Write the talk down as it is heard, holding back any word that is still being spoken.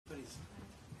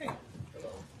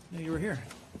know you were here.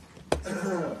 I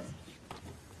barely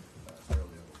have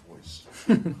a voice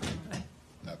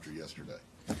after yesterday.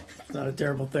 It's not a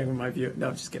terrible thing in my view. No,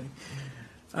 I'm just kidding.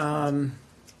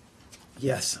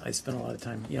 Yes, I spent a lot of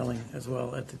time yelling as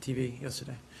well at the TV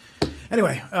yesterday.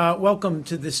 Anyway, welcome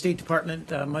to the State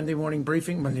Department Monday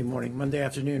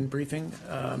afternoon briefing.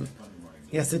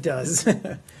 Yes, it does.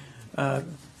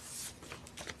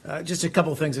 Just a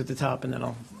couple of things at the top, and then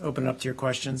I'll open it up to your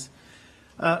questions.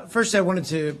 First, I wanted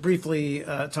to briefly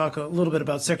talk a little bit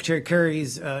about Secretary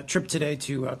Kerry's trip today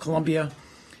to Colombia.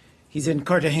 He's in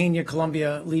Cartagena,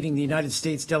 Colombia, leading the United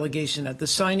States delegation at the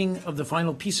signing of the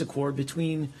final peace accord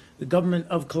between the government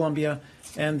of Colombia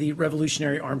and the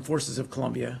Revolutionary Armed Forces of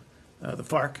Colombia, the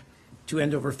FARC, to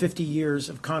end over 50 years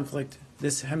of conflict,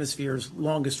 this hemisphere's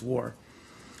longest war.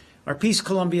 Our Peace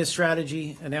Colombia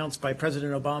strategy, announced by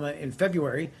President Obama in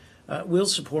February, will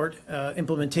support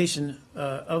implementation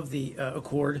of the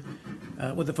accord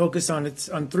with a focus on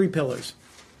three pillars.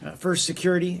 First,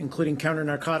 security, including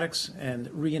counter-narcotics and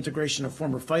reintegration of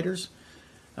former fighters.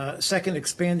 Second,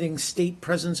 expanding state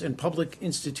presence in public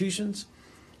institutions.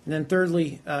 And then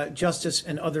thirdly, justice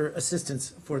and other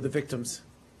assistance for the victims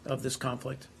of this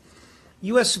conflict.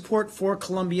 U.S. support for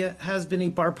Colombia has been a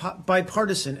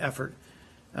bipartisan effort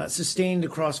sustained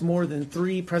across more than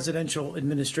 3 presidential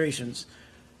administrations,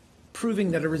 proving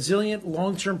that a resilient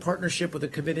long-term partnership with a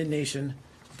committed nation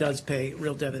does pay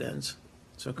real dividends.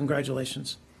 So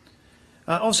congratulations.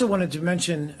 I also wanted to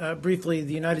mention briefly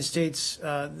the United States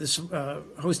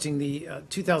hosting the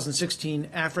 2016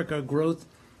 Africa Growth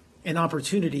and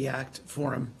Opportunity Act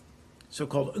Forum,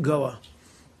 so-called AGOA,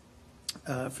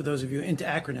 for those of you into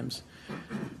acronyms.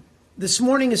 This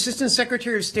morning, Assistant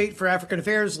Secretary of State for African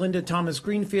Affairs Linda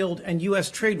Thomas-Greenfield and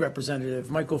U.S. Trade Representative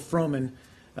Michael Froman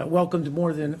welcomed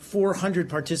more than 400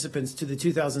 participants to the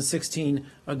 2016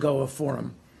 AGOA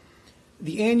Forum.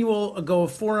 The annual AGOA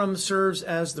Forum serves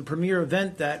as the premier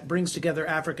event that brings together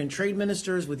African trade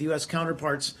ministers with U.S.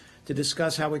 counterparts to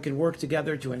discuss how we can work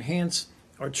together to enhance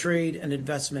our trade and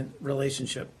investment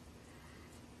relationship.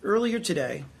 Earlier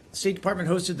today, the State Department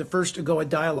hosted the first AGOA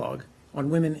dialogue on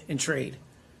women in trade.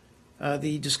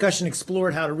 The discussion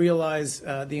explored how to realize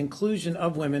the inclusion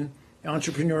of women,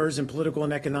 entrepreneurs, and political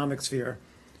and economic sphere,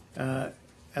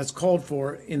 as called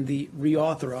for in the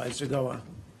reauthorized AGOA.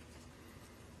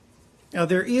 Now,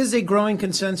 there is a growing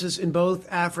consensus in both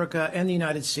Africa and the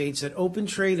United States that open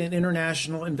trade and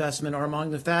international investment are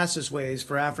among the fastest ways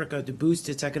for Africa to boost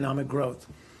its economic growth,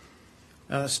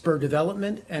 spur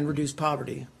development, and reduce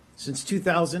poverty. Since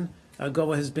 2000,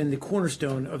 AGOA has been the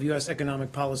cornerstone of U.S.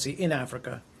 economic policy in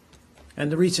Africa. And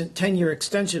the recent 10-year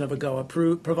extension of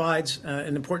AGOA provides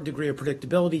an important degree of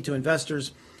predictability to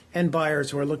investors and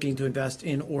buyers who are looking to invest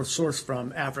in or source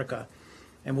from Africa,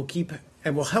 and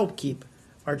will help keep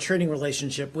our trading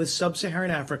relationship with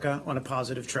sub-Saharan Africa on a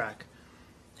positive track.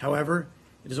 However,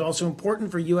 it is also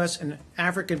important for U.S. and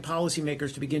African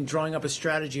policymakers to begin drawing up a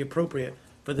strategy appropriate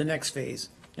for the next phase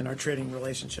in our trading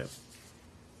relationship.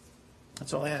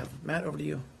 That's all I have. Matt, over to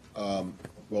you.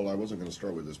 Well, I wasn't going to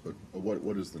start with this, but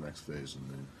what is the next phase?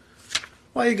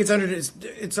 Well, I think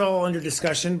it's all under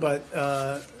discussion, but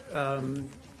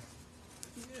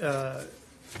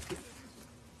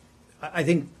I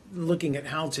think looking at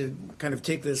how to kind of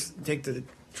take the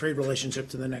trade relationship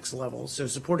to the next level. So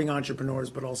supporting entrepreneurs,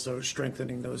 but also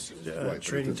strengthening those Right,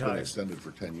 trading but it's ties. been extended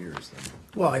for 10 years then.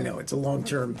 Well, I know it's a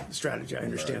long-term strategy. I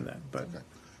understand that, but Okay.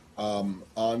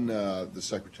 On the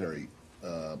Secretary,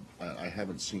 I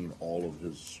haven't seen all of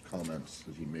his comments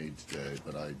that he made today,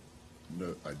 but I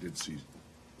did see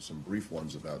some brief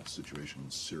ones about the situation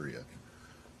in Syria.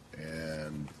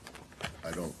 And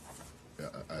I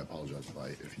apologize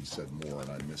if he said more and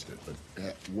I missed it, but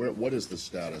what is the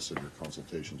status of your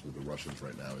consultations with the Russians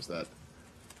right now? Is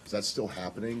that still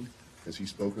happening? Has he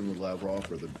spoken with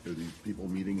Lavrov? Are these people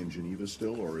meeting in Geneva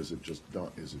still, or is it just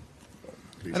done?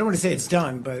 I don't want to say it's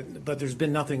done, but there's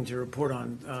been nothing to report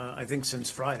on, I think, since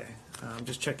Friday. I'm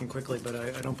just checking quickly, but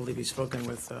I don't believe he's spoken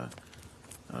with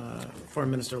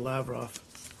Foreign Minister Lavrov.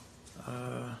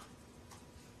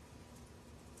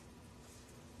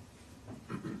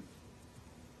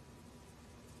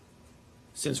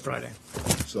 Since Friday.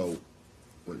 So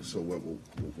what's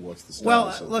the status?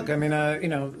 Well, look, I mean,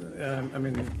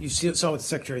 you saw what the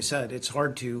Secretary said. It's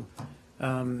hard to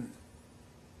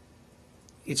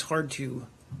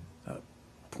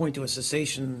point to a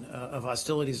cessation of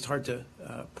hostilities. It's hard to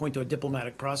point to a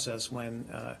diplomatic process when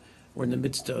we're in the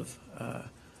midst of a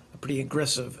pretty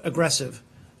aggressive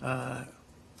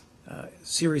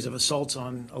series of assaults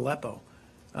on Aleppo.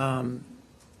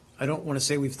 I don't want to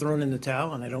say we've thrown in the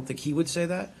towel, and I don't think he would say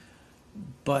that,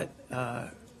 but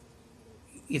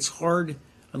it's hard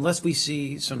unless we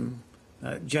see some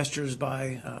gestures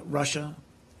by Russia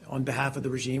on behalf of the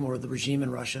regime or the regime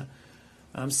in Russia,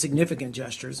 significant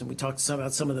gestures, and we talked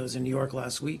about some of those in New York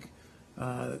last week.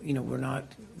 We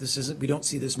don't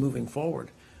see this moving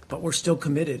forward, but we're still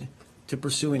committed to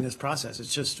pursuing this process.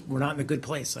 It's just, we're not in a good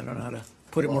place. I don't know how to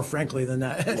put it more frankly than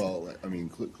that. Well, I mean,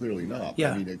 clearly not.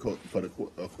 Yeah. I mean, but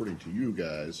according to you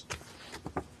guys,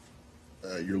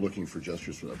 you're looking for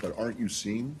gestures from that. But aren't you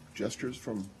seeing gestures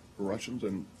from the Russians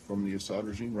and from the Assad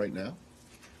regime right now?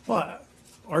 Well,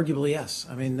 arguably, yes.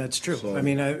 I mean, that's true. So- I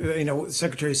mean, the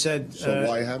Secretary said. So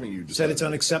why haven't you Said decided? it's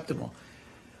unacceptable.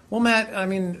 Well, Matt, I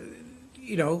mean,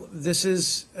 this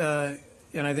is,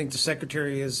 and I think the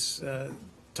Secretary has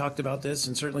talked about this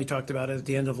and certainly talked about it at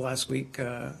the end of last week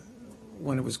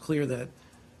when it was clear that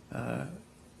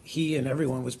he and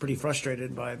everyone was pretty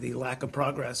frustrated by the lack of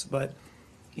progress. But,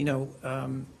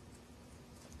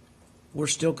 we're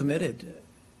still committed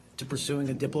to pursuing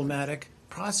a diplomatic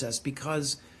process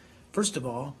because, first of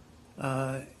all,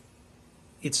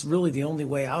 it's really the only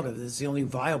way out of this, the only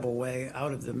viable way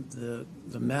out of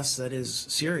the mess that is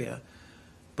Syria.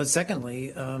 But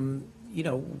secondly, I mean,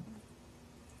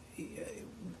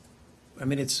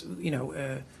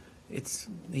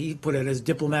 he put it as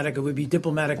diplomatic. It would be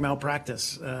diplomatic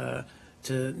malpractice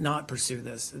to not pursue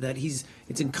this. That it's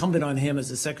incumbent on him as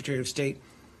the Secretary of State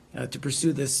to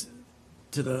pursue this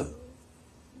to the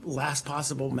last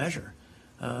possible measure,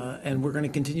 and we're going to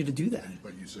continue to do that.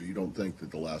 But so you don't think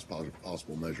that the last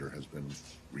possible measure has been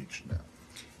reached now?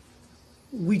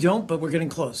 We don't, but we're getting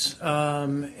close.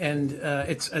 And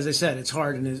it's, as I said, it's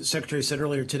hard. And the Secretary said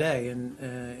earlier today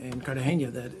in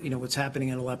Cartagena that what's happening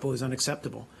in Aleppo is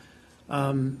unacceptable.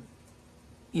 And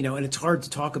it's hard to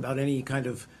talk about any kind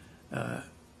of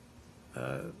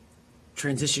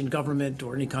transition government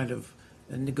or any kind of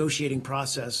negotiating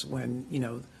process when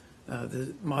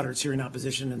the moderate Syrian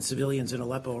opposition and civilians in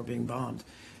Aleppo are being bombed.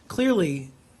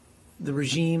 Clearly, the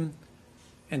regime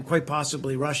and quite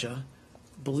possibly Russia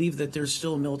believe that there's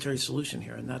still a military solution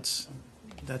here, and that's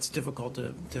difficult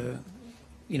to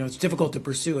it's difficult to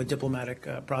pursue a diplomatic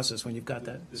process when you've got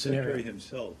that The scenario. Secretary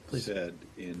himself Please. said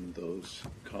in those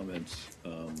comments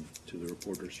to the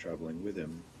reporters traveling with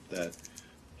him that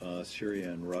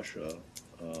Syria and Russia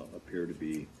appear to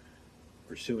be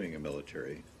pursuing a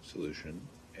military solution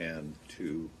and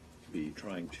to be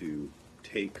trying to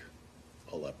take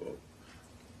Aleppo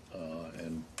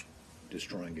and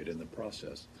destroying it in the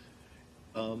process.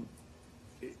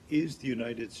 Is the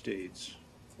United States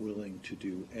willing to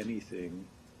do anything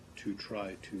to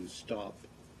try to stop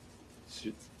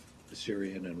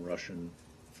Syrian and Russian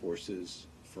forces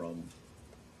from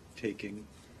taking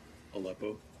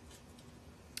Aleppo?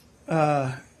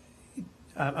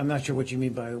 I'm not sure what you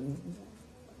mean by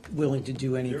willing to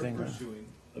do anything. They're pursuing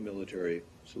a military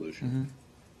solution.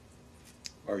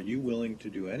 Are you willing to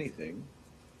do anything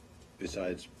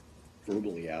besides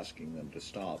verbally asking them to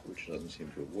stop, which doesn't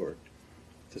seem to have worked,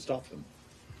 to stop them?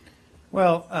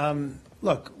 Well,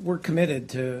 look, we're committed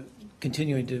to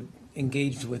continuing to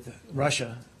engage with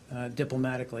Russia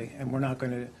diplomatically, and we're not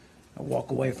going to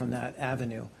walk away from that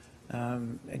avenue.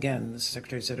 Again, the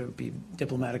Secretary said it would be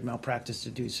diplomatic malpractice to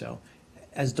do so.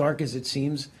 As dark as it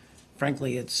seems,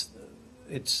 frankly, it's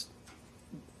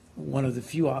one of the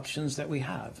few options that we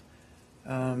have.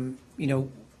 I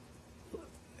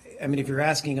mean, if you're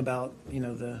asking about,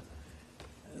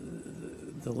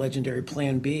 the legendary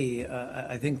Plan B,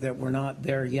 I think that we're not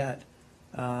there yet.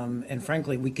 And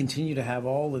frankly, we continue to have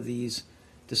all of these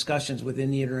discussions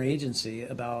within the interagency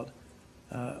about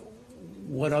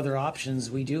what other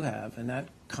options we do have. And that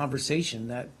conversation,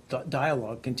 that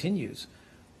dialogue continues.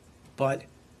 But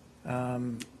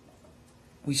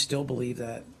we still believe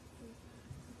that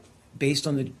based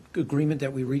on the agreement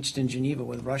that we reached in Geneva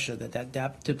with Russia,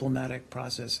 that diplomatic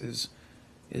process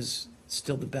is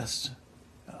still the best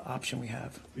option we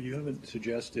have. But you haven't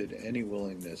suggested any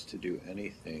willingness to do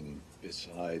anything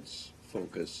besides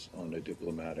focus on a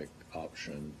diplomatic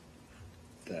option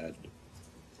that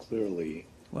clearly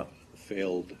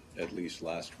failed at least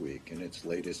last week in its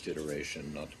latest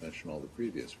iteration, not to mention all the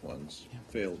previous ones,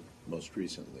 failed most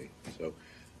recently. So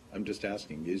I'm just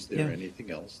asking, is there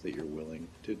anything else that you're willing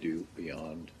to do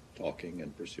beyond talking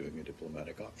and pursuing a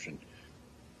diplomatic option?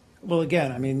 Well,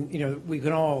 again, I mean, we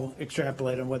can all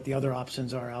extrapolate on what the other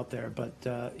options are out there, but,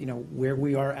 where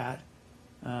we are at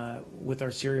with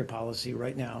our Syria policy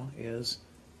right now is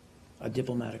a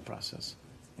diplomatic process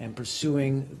and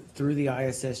pursuing through the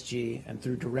ISSG and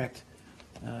through direct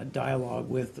dialogue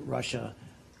with Russia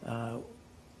a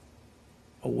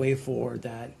way forward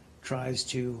that tries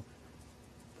to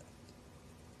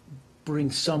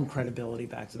bring some credibility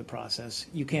back to the process.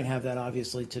 You can't have that,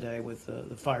 obviously, today with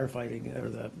the firefighting or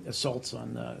the assaults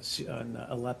on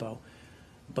Aleppo.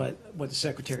 But what the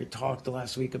Secretary talked the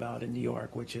last week about in New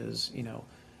York, which is,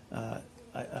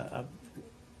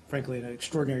 frankly, an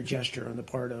extraordinary gesture on the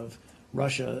part of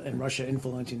Russia and Russia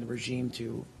influencing the regime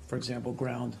to, for example,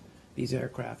 ground these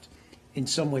aircraft, in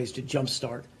some ways to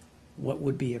jumpstart what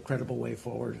would be a credible way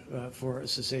forward for a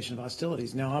cessation of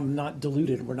hostilities. Now, I'm not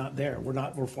deluded. We're not there.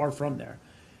 We're far from there.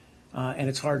 And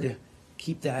it's hard to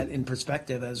keep that in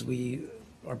perspective as we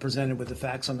are presented with the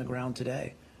facts on the ground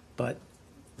today. But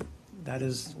that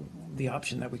is the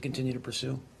option that we continue to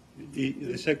pursue.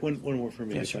 One more for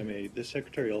me, Yeah, if sure. I may. The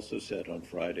Secretary also said on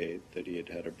Friday that he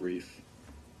had a brief,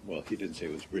 well, he didn't say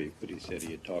it was brief, but he said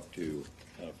he had talked to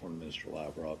Foreign Minister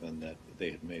Lavrov and that they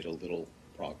had made a little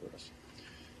progress.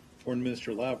 Foreign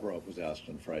Minister Lavrov was asked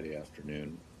on Friday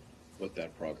afternoon what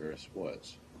that progress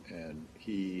was. And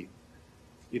he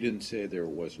didn't say there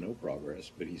was no progress,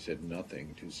 but he said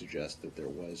nothing to suggest that there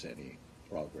was any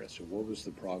progress. So what was the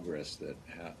progress that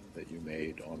you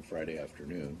made on Friday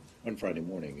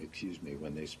morning,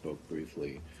 when they spoke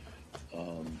briefly,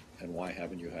 and why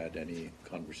haven't you had any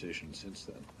conversation since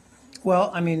then?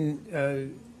 Well, I mean,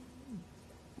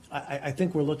 I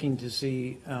think we're looking to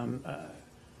see,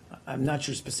 I'm not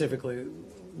sure specifically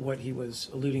what he was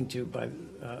alluding to by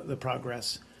the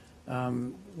progress.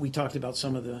 We talked about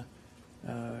some of the,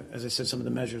 as I said, some of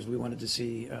the measures we wanted to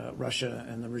see Russia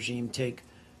and the regime take,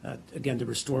 again, to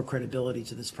restore credibility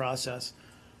to this process.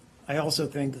 I also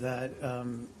think that,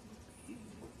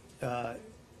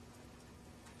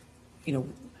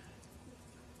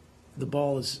 the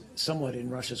ball is somewhat in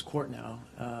Russia's court now,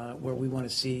 where we want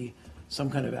to see some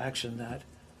kind of action that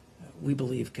we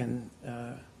believe can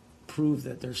prove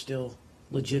that there's still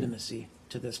legitimacy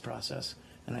to this process.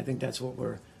 And I think that's what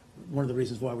one of the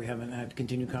reasons why we haven't had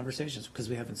continued conversations, because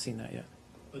we haven't seen that yet.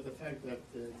 But the fact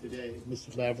that today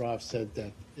Mr. Lavrov said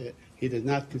that he does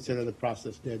not consider the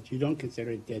process dead, you don't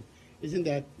consider it dead,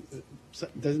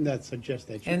 doesn't that suggest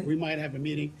that we might have a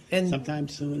meeting sometime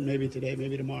soon, maybe today,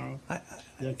 maybe tomorrow?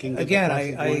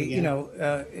 Again,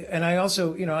 and I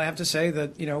also, I have to say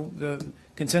that, the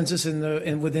consensus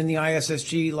within the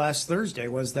ISSG last Thursday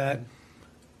was that,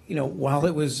 while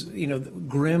it was,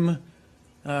 grim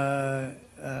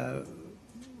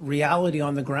reality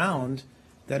on the ground,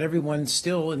 that everyone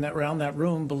still around that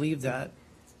room believed that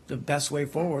the best way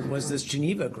forward was this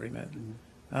Geneva Agreement.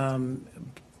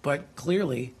 But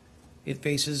clearly, it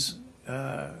faces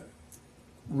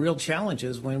real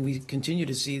challenges when we continue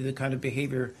to see the kind of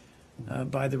behavior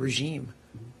by the regime.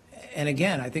 And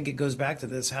again, I think it goes back to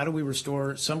this: how do we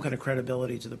restore some kind of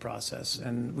credibility to the process?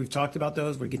 And we've talked about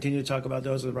those. We continue to talk about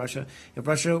those with Russia. If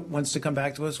Russia wants to come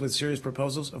back to us with serious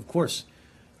proposals, of course,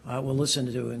 we'll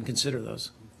listen to and consider those.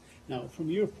 Now, from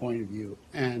your point of view,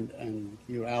 and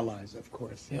your allies, of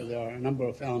course, Yeah. there are a number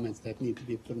of elements that need to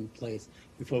be put in place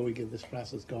before we get this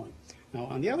process going. Now,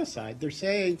 on the other side, they're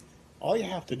saying all you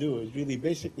have to do is really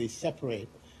basically separate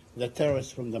the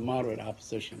terrorists from the moderate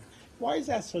opposition. Why is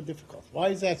that so difficult? Why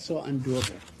is that so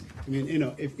undoable? I mean,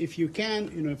 if you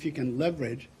can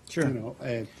leverage, Sure. and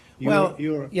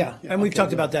we've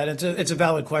talked about that. It's a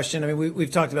valid question. I mean,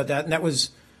 we've talked about that, and that was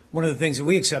one of the things that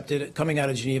we accepted coming out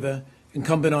of Geneva.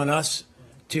 Incumbent on us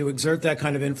to exert that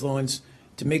kind of influence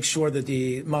to make sure that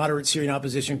the moderate Syrian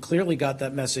opposition clearly got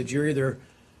that message. You're either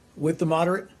with the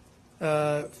moderate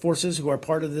forces who are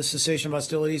part of the cessation of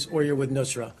hostilities, or you're with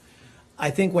Nusra. I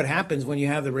think what happens when you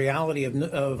have the reality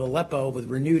of Aleppo with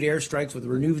renewed airstrikes, with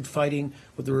renewed fighting,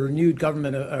 with the renewed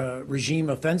government regime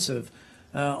offensive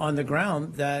on the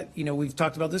ground, that, we've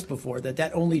talked about this before,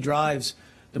 that only drives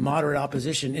the moderate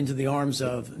opposition into the arms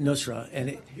of Nusra,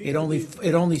 and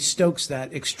it only stokes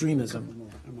that extremism.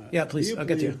 Yeah, please, I'll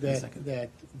get to you in a second. That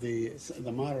the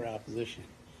moderate opposition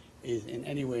is in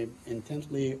any way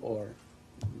intently or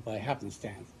by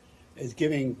happenstance is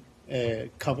giving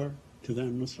cover to the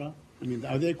Nusra? I mean,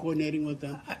 are they coordinating with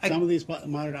them? Some of these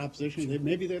moderate opposition,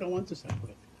 maybe they don't want to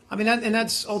separate. I mean, and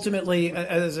that's ultimately,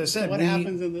 as I said. So what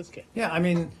happens in this case? Yeah, I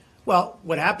mean, well,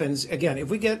 what happens, again, if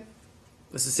we get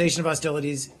the cessation of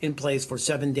hostilities in place for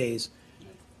 7 days,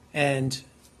 and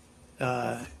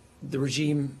the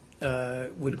regime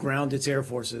would ground its air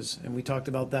forces, and we talked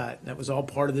about that. That was all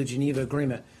part of the Geneva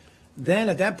Agreement. Then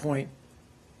at that point,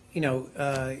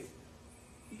 you're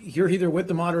either with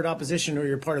the moderate opposition or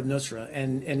you're part of Nusra.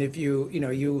 And if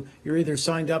you're either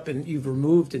signed up and you've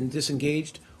removed and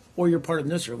disengaged, or you're part of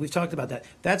Nusra. We've talked about that.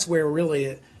 That's where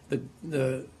really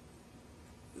the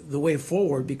way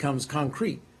forward becomes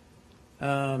concrete,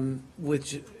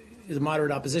 which the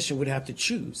moderate opposition would have to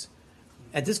choose.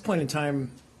 At this point in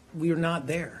time, we are not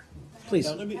there. Please.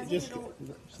 Now, let me just,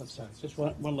 I'm sorry, just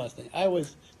one last thing. I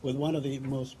was with one of the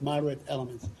most moderate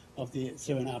elements of the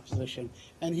Syrian opposition,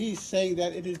 and he's saying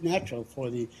that it is natural for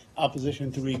the opposition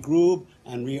to regroup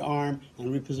and rearm and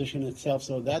reposition itself,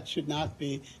 so that should not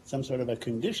be some sort of a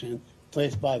condition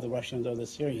placed by the Russians or the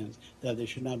Syrians, that they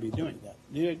should not be doing that.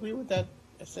 Do you agree with that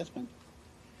assessment?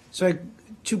 So I have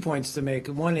 2 points to make.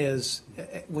 One is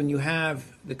when you have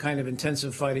the kind of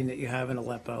intensive fighting that you have in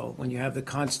Aleppo, when you have the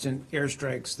constant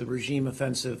airstrikes, the regime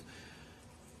offensive,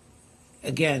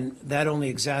 again, that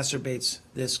only exacerbates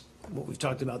this, what we've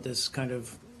talked about, this kind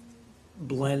of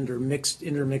blend or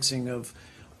intermixing of,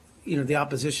 the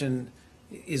opposition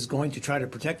is going to try to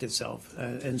protect itself.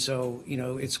 And so,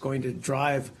 it's going to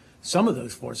drive some of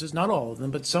those forces, not all of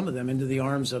them, but some of them into the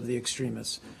arms of the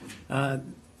extremists.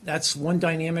 That's one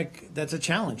dynamic that's a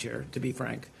challenge here, to be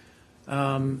frank.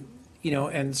 And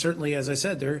certainly, as I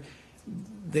said,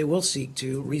 they will seek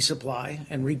to resupply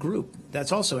and regroup.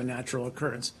 That's also a natural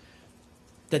occurrence.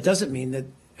 That doesn't mean that,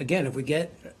 again, if we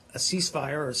get a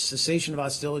ceasefire or a cessation of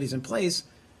hostilities in place,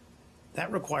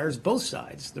 that requires both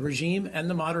sides, the regime and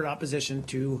the moderate opposition,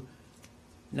 to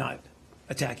not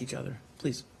attack each other.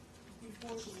 Please.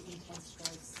 Before the intense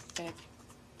strikes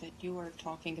that you were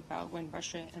talking about when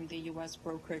Russia and the U.S.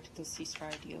 brokered the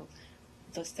ceasefire deal,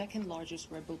 the second largest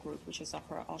rebel group, which is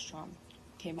Ahrar al-Sham,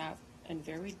 came out and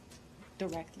very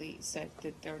directly said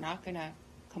that they're not going to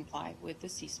comply with the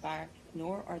ceasefire,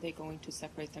 nor are they going to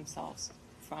separate themselves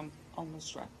from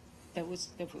al-Nusra. That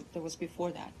was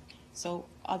before that. So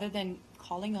other than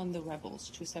calling on the rebels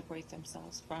to separate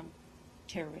themselves from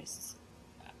terrorists,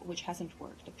 which hasn't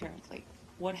worked apparently,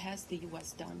 what has the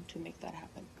U.S. done to make that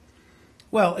happen?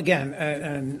 Well, again,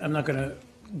 and I'm not going to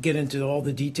get into all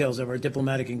the details of our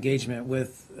diplomatic engagement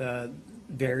with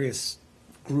various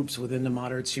groups within the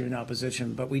moderate Syrian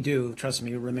opposition, but we do, trust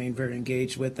me, remain very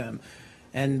engaged with them.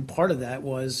 And part of that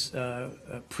was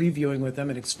previewing with them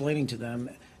and explaining to them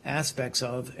aspects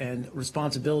of and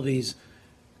responsibilities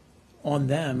on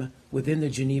them within the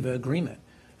Geneva Agreement.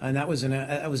 And that was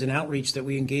an outreach that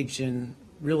we engaged in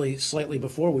really slightly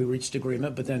before we reached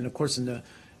agreement, but then, of course, in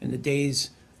the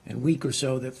days and week or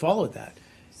so that followed that.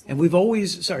 And we've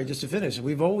always, sorry, just to finish,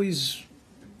 we've always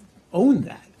owned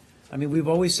that. I mean, we've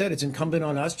always said it's incumbent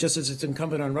on us, just as it's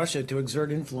incumbent on Russia, to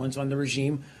exert influence on the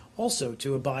regime, also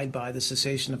to abide by the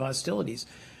cessation of hostilities.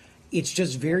 It's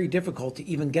just very difficult to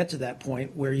even get to that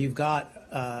point where you've got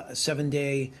a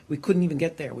 7-day, we couldn't even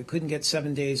get there. We couldn't get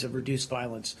 7 days of reduced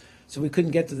violence. So we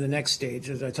couldn't get to the next stage,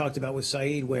 as I talked about with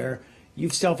Saeed, where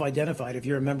you've self-identified if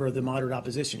you're a member of the moderate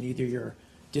opposition. Either you're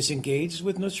disengaged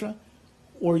with Nusra,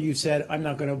 or you said, I'm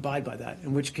not going to abide by that,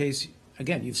 in which case,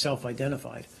 again, you've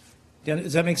self-identified.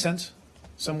 Does that make sense,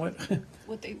 somewhat?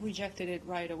 Well, they rejected it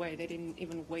right away. They didn't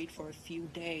even wait for a few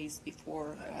days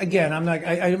before. Again,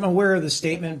 I'm aware of the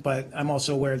statement, but I'm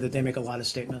also aware that they make a lot of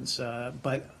statements.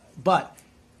 But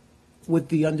with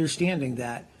the understanding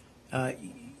that,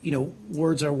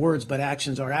 words are words, but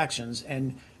actions are actions.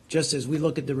 And just as we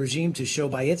look at the regime to show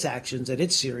by its actions that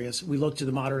it's serious, we look to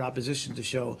the moderate opposition to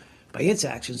show by its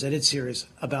actions that it's serious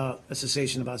about a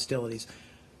cessation of hostilities.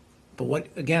 But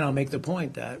again, I'll make the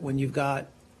point that when you've got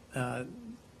the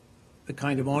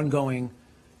kind of ongoing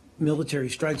military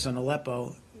strikes on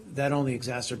Aleppo, that only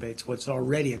exacerbates what's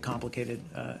already a complicated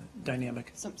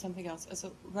dynamic. Something else.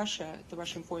 So Russia, the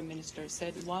Russian foreign minister,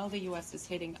 said while the U.S. is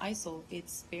hitting ISIL, it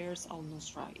spares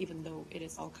al-Nusra, even though it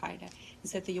is al-Qaeda. He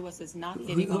said the U.S. is not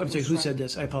hitting al-Nusra. I'm sorry, who said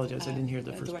this? I apologize. I didn't hear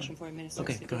the first The part. Russian foreign minister.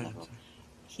 Okay, go ahead.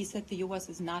 He said the U.S.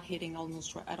 is not hitting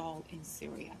al-Nusra at all in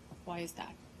Syria. Why is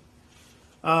that?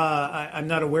 I'm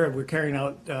not aware. We're carrying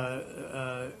out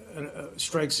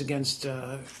strikes against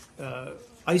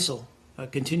ISIL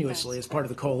continuously as part of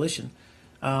the coalition.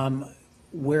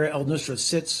 Where al-Nusra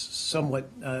sits somewhat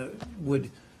would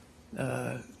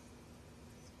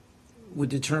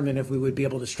determine if we would be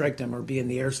able to strike them or be in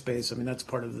the airspace. I mean, that's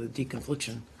part of the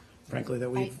deconfliction, frankly, that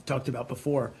we've talked about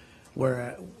before.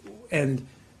 And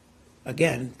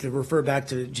again, to refer back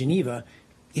to Geneva,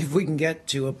 if we can get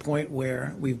to a point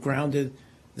where we've grounded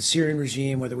the Syrian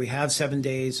regime, whether we have 7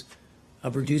 days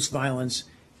of reduced violence,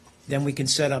 then we can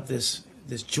set up this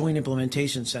joint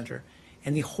implementation center.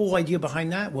 And the whole idea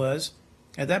behind that was,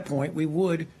 at that point, we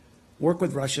would work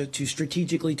with Russia to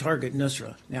strategically target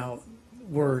Nusra. Now,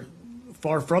 we're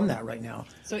far from that right now.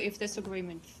 So if this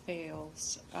agreement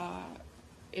fails,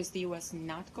 is the U.S.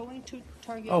 not going to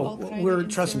target al-Qaeda in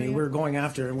trust me, Syria? we're going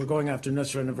after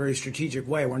Nusra in a very strategic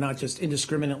way. We're not just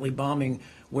indiscriminately bombing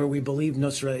where we believe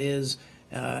Nusra is,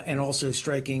 and also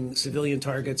striking civilian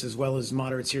targets as well as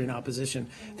moderate Syrian opposition.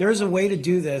 There's a way to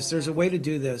do this.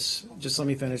 Just let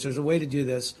me finish. There's a way to do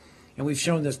this and we've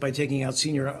shown this by taking out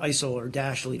senior ISIL or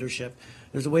Daesh leadership.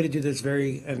 There's a way to do this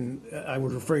and I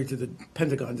would refer you to the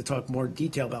Pentagon to talk more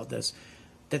detail about this,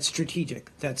 that's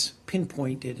strategic, that's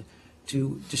pinpointed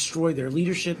to destroy their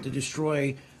leadership, to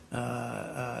destroy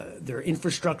their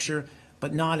infrastructure,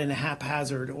 but not in a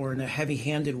haphazard or in a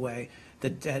heavy-handed way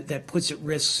that puts at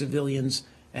risk civilians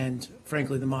and,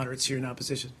 frankly, the moderate Syrian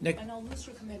opposition. Nick? An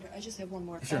al-Nusra commander, I just have one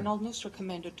more. Sure. An al-Nusra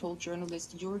commander told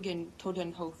journalist Jürgen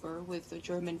Todenhofer with the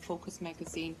German Focus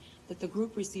magazine that the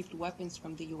group received weapons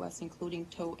from the U.S., including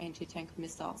TOW anti-tank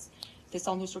missiles. This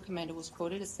al-Nusra commander was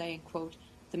quoted as saying, quote,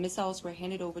 "The missiles were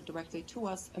handed over directly to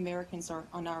us. Americans are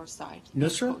on our side."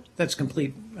 Nusra? That's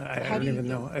complete. I How don't do you even do-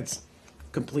 know. It's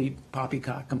complete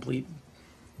poppycock, complete.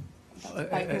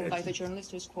 By whom? By the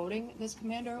journalist who's quoting this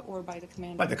commander, or by the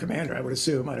commander? By the commander, I would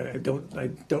assume. I don't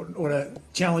want to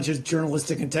challenge his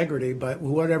journalistic integrity, but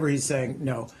whatever he's saying,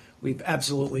 no, we've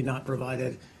absolutely not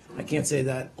provided. I can't say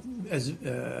that as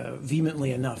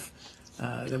vehemently enough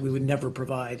that we would never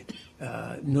provide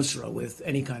Nusra with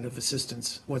any kind of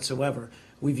assistance whatsoever.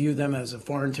 We view them as a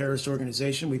foreign terrorist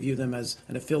organization. We view them as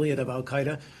an affiliate of Al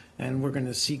Qaeda, and we're going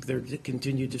to seek their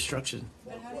continued destruction.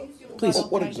 But how do you feel Please.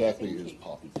 about What Biden exactly is thinking?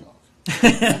 poppycock?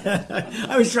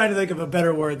 I was trying to think of a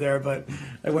better word there, but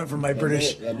I went from my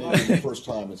British. That may be the first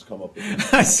time it's come up.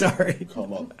 Sorry.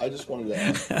 I just wanted to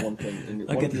ask one thing. In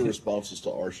one get of your that. responses to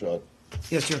Arshad,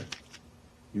 Yes, sure.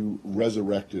 you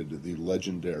resurrected the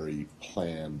legendary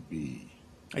Plan B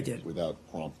I did. without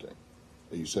prompting.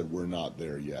 You said we're not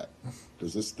there yet.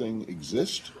 Does this thing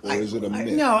exist, or is it a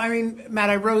myth? No, I mean, Matt,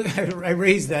 I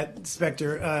raised that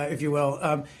specter, if you will.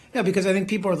 No, because I think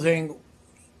people are saying,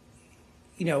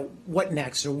 what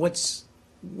next, or what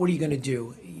are you going to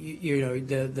do?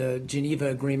 The Geneva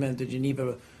Agreement,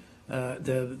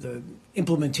 the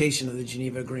implementation of the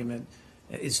Geneva Agreement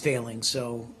is failing.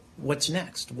 So what's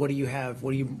next? What do you have?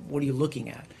 What are you looking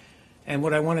at? And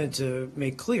what I wanted to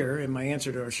make clear in my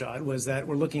answer to Arshad was that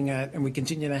we're looking at, and we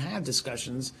continue to have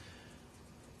discussions,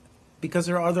 because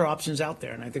there are other options out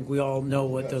there, and I think we all know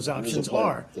what those options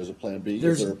are. There's a Plan B.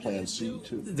 There's- Is there a Plan C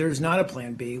too? There's not a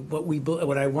Plan B.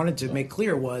 What I wanted to make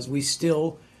clear was we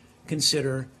still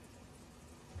consider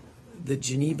the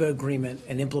Geneva Agreement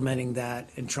and implementing that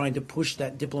and trying to push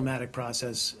that diplomatic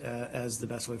process as the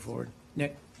best way forward.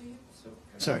 Nick?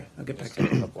 Sorry, I'll get back Just to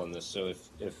to you. up on this. So if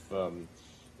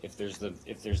there's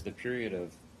the period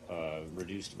of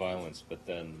reduced violence, but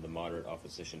then the moderate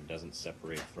opposition doesn't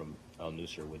separate from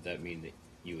al-Nusra, would that mean that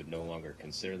you would no longer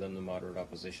consider them the moderate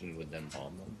opposition and would then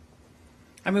bomb them?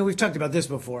 I mean, we've talked about this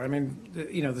before. I mean,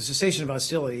 the cessation of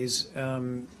hostilities,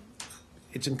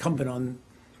 it's incumbent on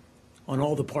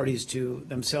all the parties to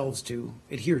themselves to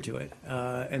adhere to it.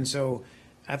 And so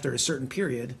after a certain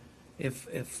period,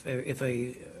 if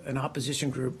an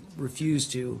opposition group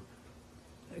refused to,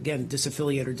 again,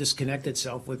 disaffiliate or disconnect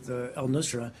itself with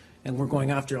al-Nusra, and we're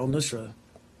going after al-Nusra,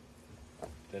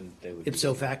 Then they would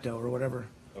ipso facto or whatever.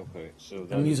 Okay, so I'm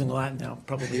then, using Latin now,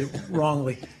 probably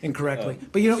wrongly, incorrectly.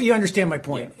 But you understand my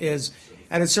point, is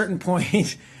at a certain point,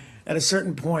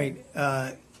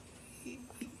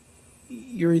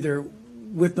 you're either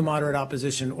with the moderate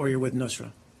opposition or you're with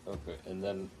Nusra. okay, and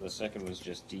then the second was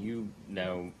just, do you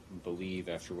now believe,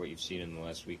 after what you've seen in the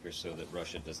last week or so, that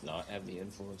Russia does not have the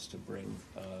influence to bring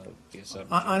the Assad?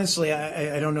 Honestly,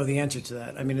 I don't know the answer to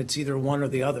that. I mean, it's either one or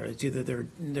the other. It's either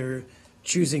they're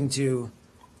choosing to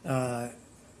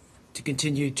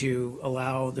continue to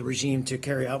allow the regime to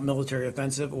carry out military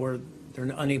offensive, or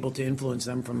they're unable to influence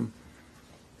them from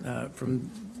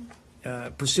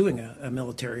pursuing a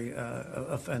military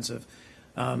offensive.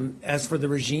 As for the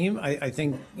regime, I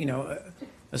think,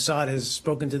 Assad has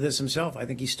spoken to this himself. I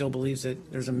think he still believes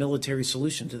that there's a military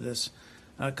solution to this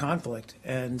conflict.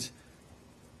 And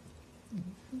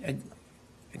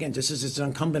again, just as it's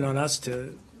incumbent on us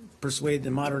to persuade the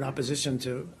moderate opposition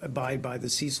to abide by the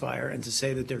ceasefire and to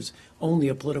say that there's only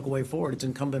a political way forward, it's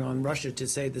incumbent on Russia to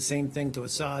say the same thing to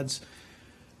Assad's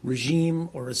regime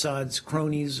or Assad's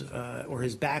cronies or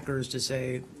his backers, to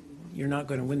say, you're not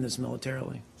going to win this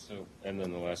militarily. So, and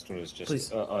then the last one was Please.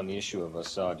 just on the issue of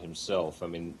Assad himself. I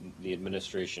mean, the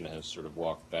administration has sort of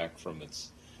walked back from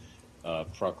its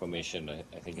proclamation,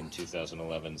 I think in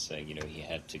 2011, saying, he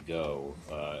had to go.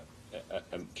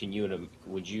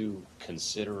 Would you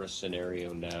consider a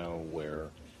scenario now where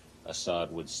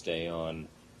Assad would stay on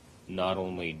not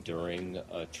only during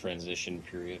a transition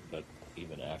period, but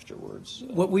even afterwards?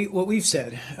 What we've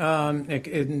said, Nick,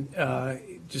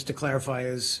 just to clarify,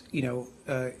 is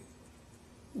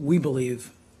we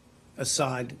believe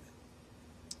Assad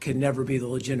can never be the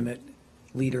legitimate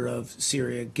leader of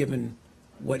Syria, given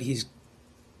what he's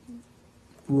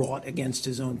wrought against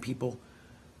his own people,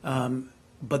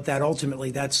 But that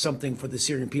ultimately, that's something for the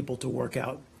Syrian people to work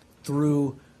out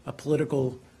through a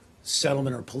political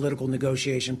settlement or political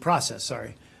negotiation process,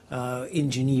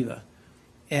 in Geneva.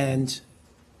 And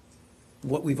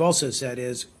what we've also said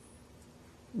is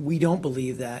we don't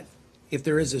believe that if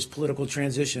there is this political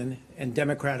transition and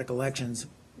democratic elections,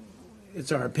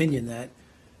 it's our opinion that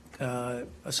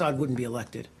Assad wouldn't be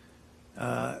elected.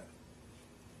 And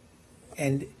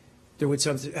there would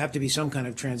have to be some kind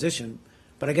of transition.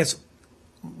 But I guess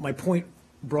my point,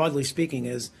 broadly speaking,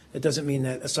 is it doesn't mean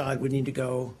that Assad would need to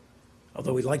go,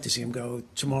 although we'd like to see him go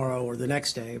tomorrow or the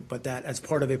next day, but that as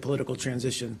part of a political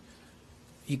transition,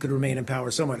 he could remain in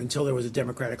power somewhat until there was a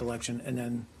democratic election and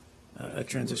then a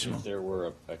transitional. If there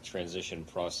were a transition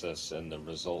process and the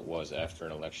result was after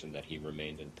an election that he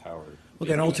remained in power. Look,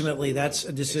 and ultimately, that's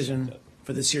a decision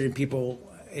for the Syrian people.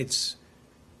 It's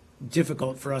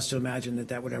difficult for us to imagine that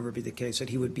that would ever be the case, that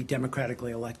he would be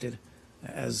democratically elected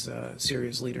as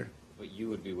Syria's leader. But you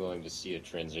would be willing to see a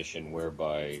transition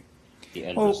whereby the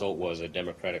end Oh, result was a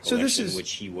democratic so this election is- in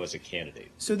which he was a candidate.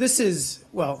 So this is,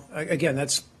 well, again,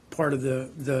 that's part of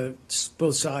the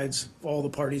both sides, all the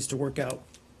parties to work out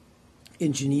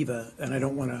in Geneva, and I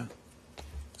don't want to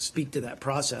speak to that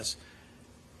process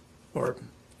or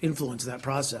influence that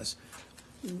process.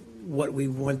 What we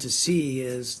want to see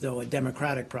is, though, a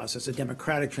democratic process, a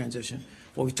democratic transition.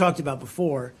 What we've talked about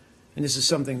before, and this is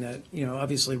something that,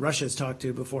 obviously Russia has talked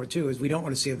to before too, is we don't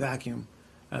want to see a vacuum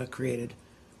created.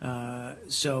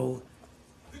 So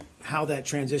how that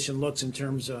transition looks in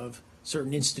terms of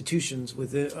certain institutions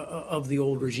of the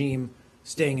old regime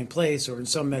staying in place, or in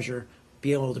some measure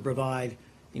be able to provide,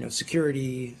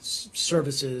 security,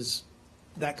 services,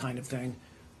 that kind of thing,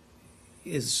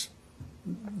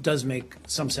 does make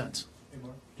some sense. Hey,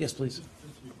 Mark, Yes, please. just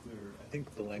to be clear, I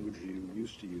think the language you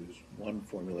used to use, one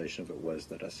formulation of it was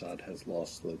that Assad has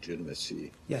lost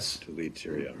legitimacy Yes. to lead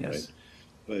Syria, Yes. right?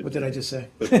 But, What did I just say?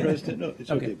 But President, no, it's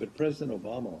Okay. okay. But President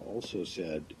Obama also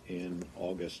said in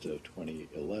August of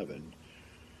 2011,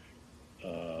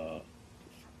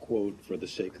 quote, "For the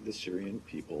sake of the Syrian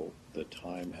people, the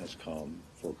time has come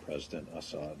for President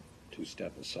Assad to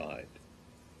step aside."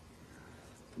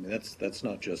 I mean, that's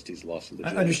not just he's lost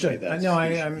legitimacy. Understood. That's No,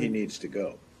 he needs to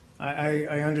go.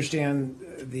 I understand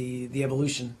the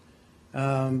evolution,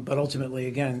 but ultimately,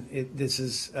 again, that's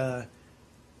a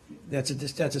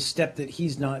step that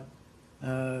he's not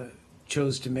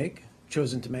chosen to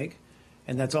make,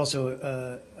 and that's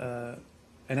also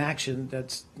an action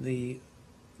that's the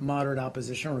moderate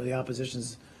opposition or the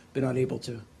opposition's been unable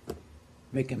to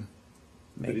make him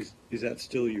But make. is that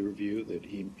still your view, that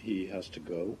he has to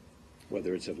go,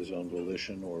 whether it's of his own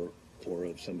volition or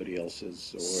of somebody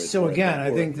else's? So again,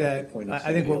 I think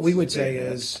what we would say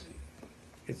is,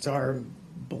 it's our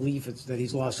belief that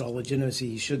he's lost all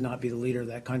legitimacy. He should not be the leader of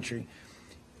that country.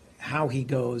 How he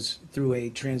goes through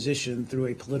a transition, through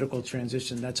a political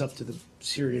transition, that's up to the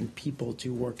Syrian people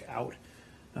to work out.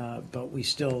 But we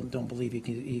still don't believe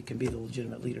he can be the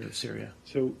legitimate leader of Syria.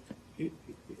 So, I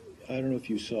don't know if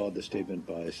you saw the statement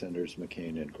by Senators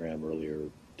McCain and Graham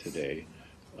earlier today,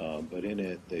 but in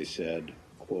it they said,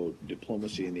 quote,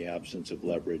 "Diplomacy in the absence of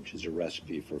leverage is a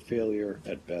recipe for failure.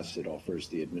 At best, it offers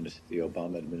the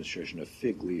Obama administration a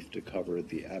fig leaf to cover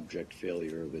the abject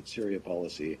failure of its Syria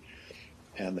policy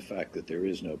and the fact that there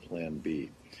is no plan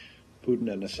B.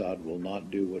 Putin and Assad will not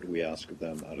do what we ask of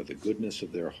them out of the goodness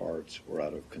of their hearts or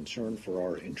out of concern for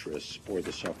our interests or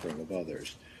the suffering of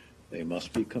others. They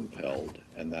must be compelled,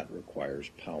 and that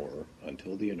requires power,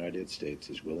 until the United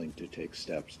States is willing to take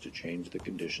steps to change the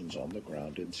conditions on the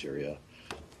ground in Syria.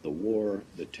 The war,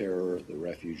 the terror, the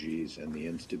refugees, and the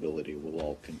instability will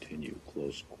all continue,"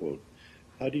 close quote.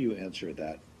 How do you answer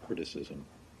that criticism?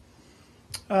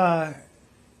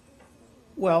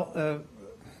 Well,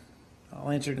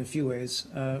 I'll answer it in a few ways.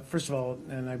 First of all,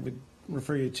 and I would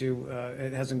refer you to,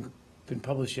 it hasn't been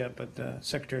published yet, but the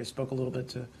Secretary spoke a little bit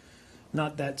to,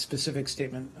 not that specific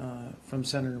statement from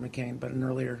Senator McCain, but an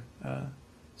earlier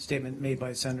statement made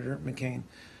by Senator McCain.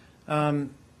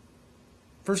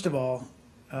 First of all,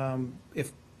 and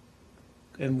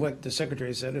what the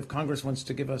Secretary said, if Congress wants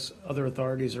to give us other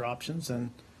authorities or options,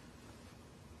 then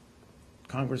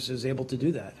Congress is able to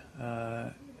do that.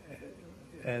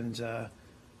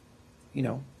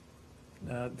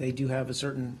 They do have a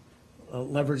certain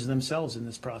leverage themselves in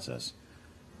this process.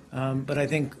 But I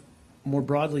think more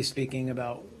broadly speaking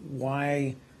about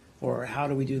why or how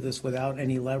do we do this without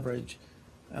any leverage,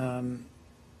 it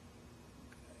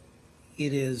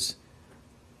is,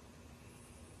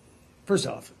 first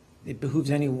off, it behooves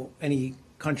any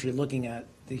country looking at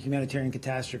the humanitarian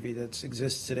catastrophe that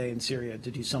exists today in Syria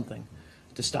to do something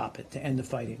to stop it, to end the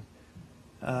fighting.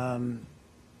 and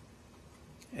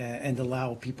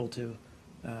allow people to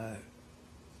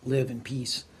live in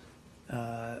peace.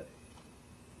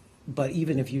 But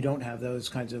even if you don't have those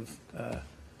kinds of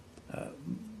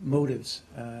motives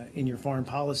in your foreign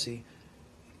policy,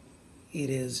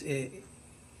 there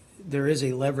is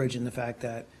a leverage in the fact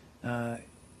that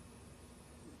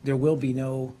there will be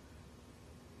no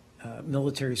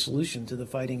military solution to the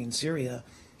fighting in Syria.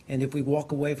 And if we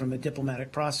walk away from a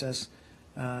diplomatic process,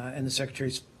 and the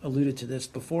Secretary's alluded to this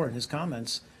before in his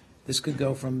comments, this could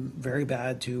go from very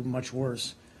bad to much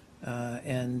worse.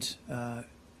 And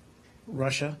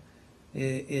Russia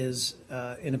is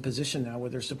in a position now where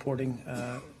they're supporting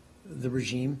the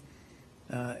regime,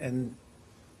 and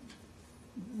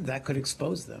that could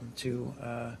expose them to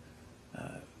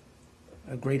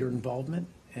a greater involvement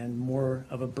and more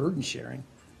of a burden sharing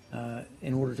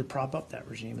in order to prop up that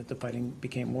regime if the fighting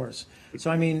became worse. So,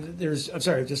 I mean, I'm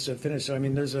sorry, just to finish. So, I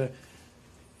mean,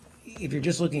 if you're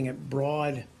just looking at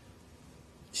broad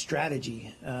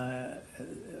strategy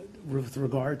with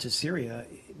regard to Syria,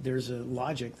 there's a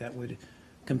logic that would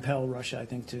compel Russia, I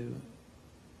think, to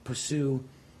pursue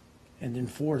and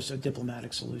enforce a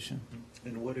diplomatic solution.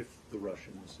 And what if the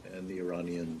Russians and the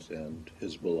Iranians and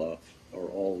Hezbollah are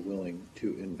all willing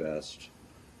to invest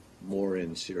more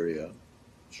in Syria,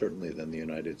 certainly than the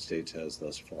United States has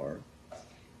thus far?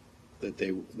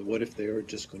 What if they are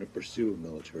just going to pursue a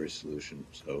military solution?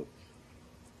 So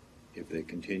if they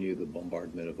continue the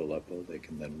bombardment of Aleppo, they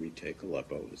can then retake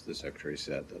Aleppo, as the Secretary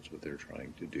said. That's what they're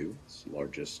trying to do. It's the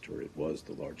largest, or it was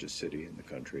the largest city in the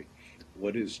country.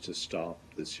 What is to stop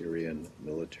the Syrian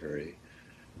military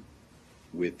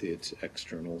with its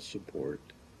external support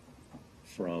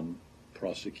from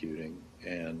prosecuting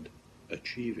and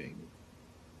achieving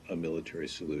a military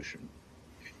solution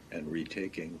and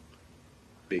retaking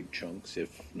big chunks,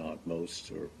 if not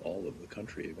most or all of the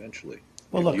country eventually?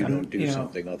 Well, if look, you don't do you know,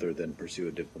 something other than pursue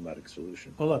a diplomatic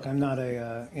solution. Well, look, I'm not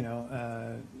a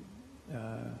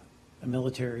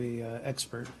military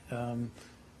expert. I'm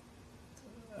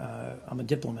a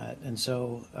diplomat, and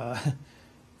so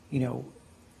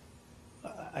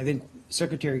I think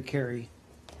Secretary Kerry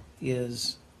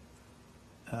is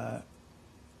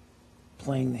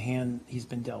playing the hand he's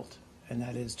been dealt, and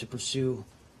that is to pursue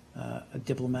a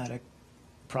diplomatic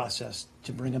process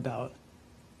to bring about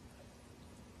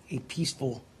a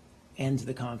peaceful end to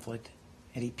the conflict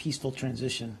and a peaceful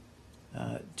transition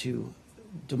to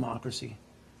democracy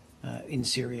in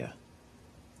Syria.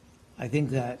 I think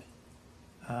that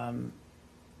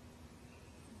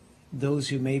those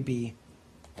who may be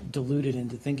deluded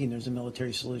into thinking there's a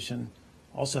military solution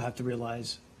also have to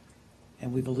realize,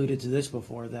 and we've alluded to this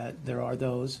before, that there are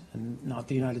those, and not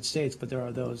the United States, but there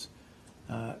are those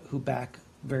who back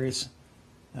various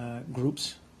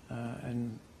groups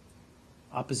and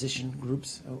opposition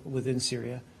groups within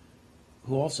Syria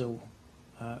who also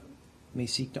may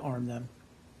seek to arm them.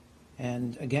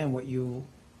 And again, what you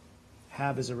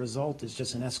have as a result is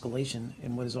just an escalation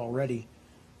in what is already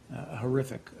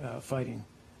horrific fighting.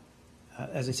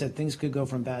 As I said, things could go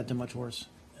from bad to much worse.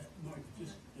 Mark,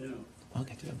 just, I'll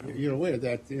get to that. you're aware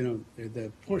that,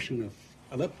 the portion of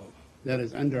Aleppo that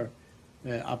is under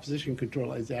opposition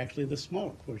control is actually the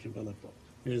smaller portion of Aleppo.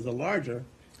 It is the larger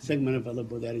segment of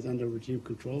Aleppo that is under regime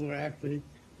control, or actually,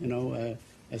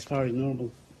 as far as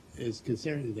normal is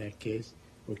concerned in that case,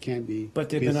 or can be But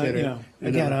they've been, considered.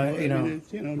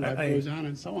 Life I- goes on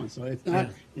and so on. So it's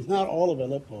not all of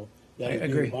Aleppo that I is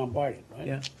agree. being bombarded, right?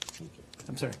 Yeah,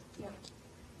 I'm sorry. Do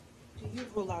you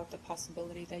rule out the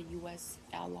possibility that U.S.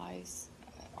 allies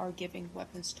are giving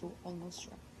weapons to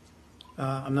al-Nusra?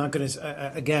 I'm not going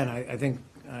to, again, I think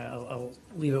I'll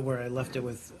leave it where I left it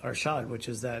with Arshad, which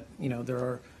is that, there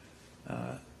are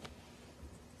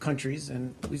countries,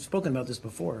 and we've spoken about this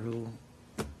before, who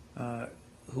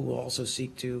will also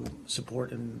seek to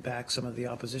support and back some of the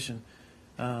opposition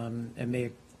and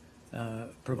may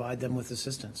provide them with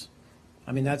assistance.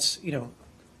 I mean, that's,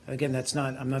 again, that's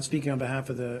not, I'm not speaking on behalf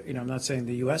of I'm not saying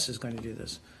the U.S. is going to do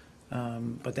this,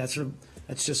 but that's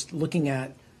just looking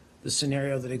at the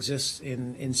scenario that exists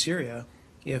in Syria.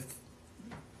 If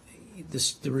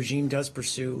the regime does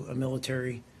pursue a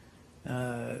military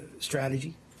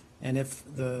strategy, and if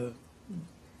the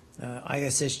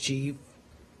ISSG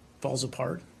falls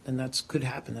apart, then that could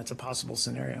happen. That's a possible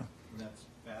scenario. That's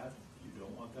bad. You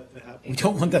don't want that to happen. We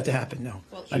don't want that to happen, no.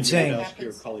 Well, I'm you saying, You would that ask your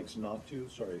happens. colleagues not to?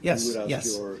 Sorry. yes, You would yes.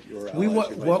 ask your allies We who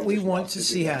what might what do we this want not to do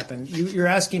see that. happen. You're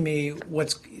asking me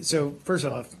so first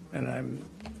off, and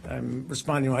I'm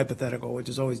responding to hypothetical, which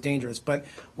is always dangerous. But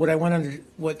what I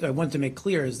want to make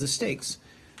clear is the stakes,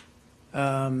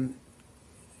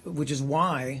 which is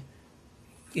why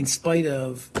in spite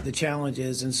of the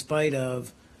challenges, in spite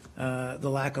of the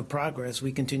lack of progress,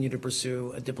 we continue to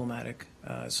pursue a diplomatic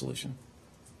solution.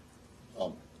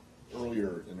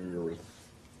 Earlier in your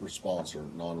response or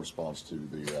non-response to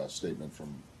the statement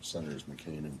from Senators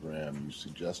McCain and Graham, you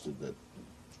suggested that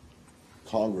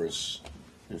Congress,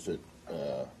 if it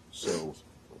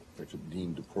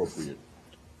deemed appropriate,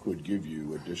 could give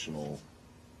you additional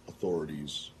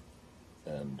authorities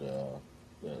and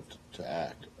to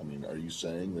act. I mean, are you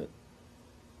saying that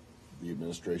the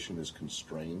administration is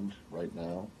constrained right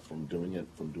now from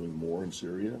doing more in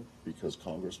Syria because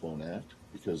Congress won't act?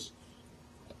 Because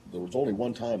there was only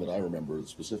one time that I remember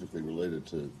specifically related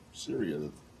to Syria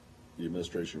that the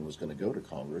administration was going to go to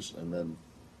Congress, and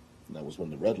that was when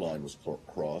the red line was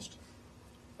crossed,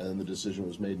 and then the decision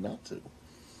was made not to.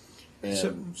 And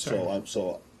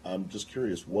so I'm just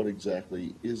curious, what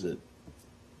exactly is it,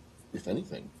 if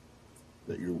anything,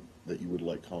 that you would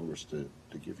like Congress to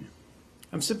give you?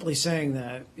 I'm simply saying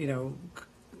that,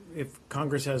 if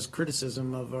Congress has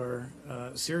criticism of our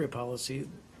Syria policy,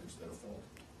 Is that a fault?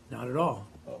 not at all.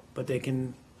 Oh. But they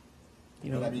can,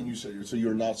 But I mean, you said, so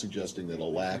you're not suggesting that a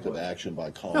lack of action by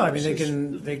Congress No, I mean, they is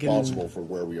can- responsible for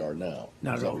where we are now?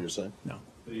 Not Is at that all. what you're saying? No.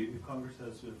 But if Congress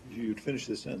has, You'd finish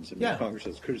the sentence. I mean, Yeah. if Congress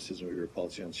has criticism of your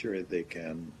policy on Syria, they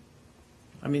can.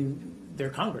 I mean,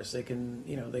 they're Congress. They can,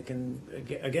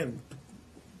 again,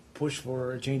 push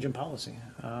for a change in policy.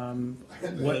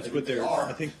 That's what they're.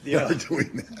 I think. Yeah.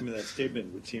 doing that. I mean, that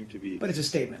statement would seem to be. But it's a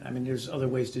statement. I mean, there's other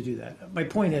ways to do that. My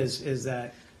point is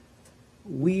that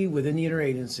we, within the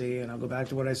interagency, and I'll go back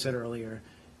to what I said earlier,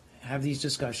 have these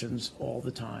discussions all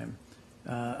the time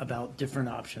about different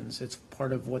options. It's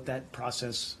part of what that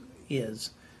process is.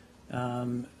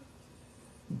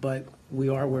 But we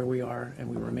are where we are, and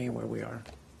we remain where we are.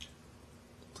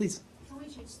 Please. Can we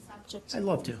change subject? I'd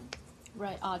love to.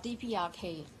 Right,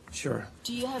 DPRK. Sure.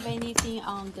 Do you have anything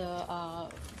on the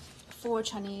 4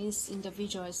 Chinese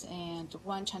individuals and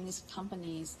 1 Chinese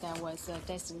companies that was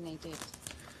designated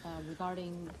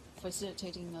regarding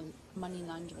facilitating the money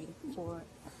laundering for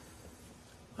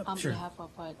on Sure. behalf of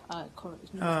Korean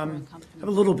A company?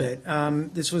 little bit.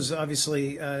 This was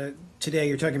obviously today,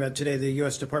 you're talking about today, the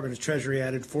U.S. Department of Treasury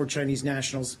added 4 Chinese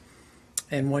nationals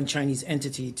and 1 Chinese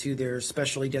entity to their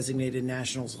specially designated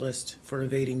nationals list for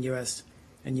evading U.S.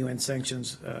 and UN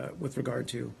sanctions with regard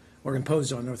to or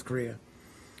imposed on North Korea.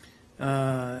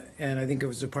 And I think it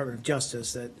was the Department of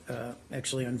Justice that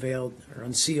actually unveiled or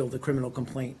unsealed the criminal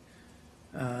complaint.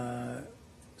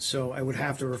 So I would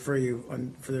have to refer you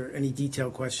for any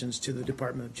detailed questions to the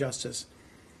Department of Justice.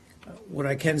 What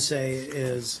I can say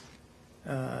is,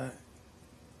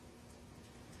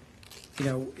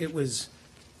 it was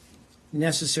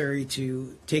necessary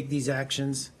to take these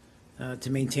actions to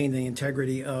maintain the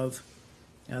integrity of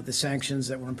the sanctions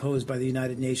that were imposed by the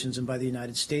United Nations and by the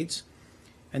United States.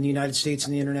 And the United States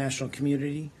and the international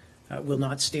community will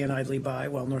not stand idly by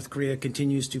while North Korea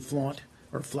continues to flout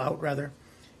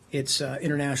its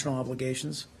international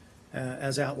obligations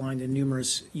as outlined in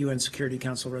numerous UN Security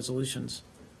Council resolutions.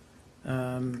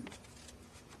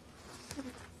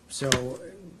 So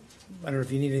I don't know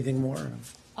if you need anything more.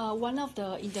 One of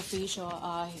the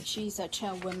individual, she's a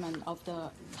chairwoman of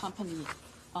the company,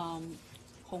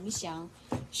 Hongxiang.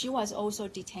 She was also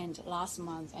detained last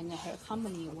month, and her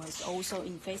company was also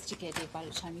investigated by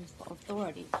the Chinese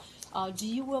authority. Do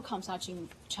you welcome such a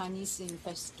Chinese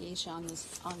investigation on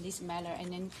this matter?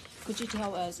 And then could you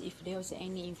tell us if there's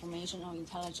any information or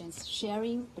intelligence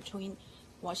sharing between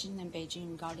Washington and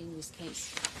Beijing regarding this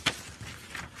case?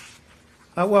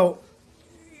 Well,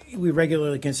 we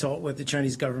regularly consult with the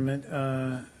Chinese government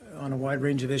on a wide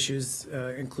range of issues,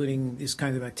 including these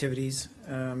kinds of activities.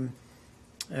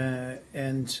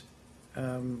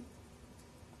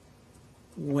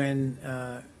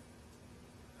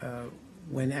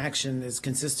 When action is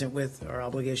consistent with our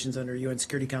obligations under UN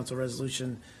Security Council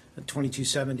Resolution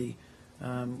 2270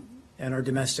 and our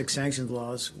domestic sanctions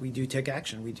laws, we do take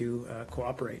action. We do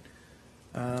cooperate.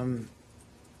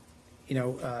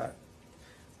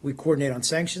 We coordinate on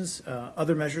sanctions,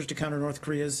 other measures to counter North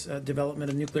Korea's development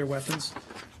of nuclear weapons,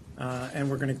 and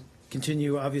we're going to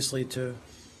continue, obviously, to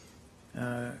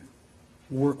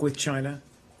work with China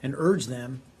and urge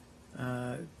them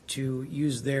to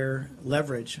use their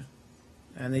leverage,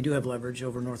 and they do have leverage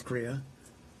over North Korea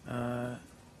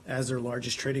as their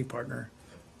largest trading partner,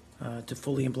 to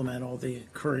fully implement all the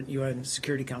current UN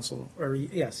Security Council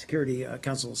Security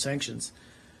Council sanctions.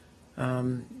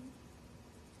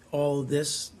 All of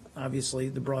this, obviously,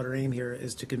 the broader aim here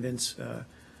is to convince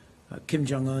Kim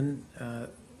Jong-un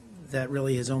that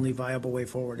really his only viable way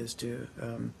forward is to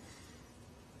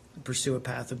pursue a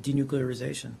path of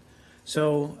denuclearization.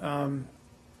 So,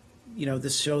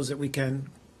 this shows that we can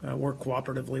work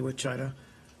cooperatively with China.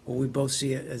 Well, we both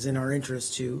see it as in our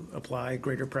interest to apply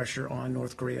greater pressure on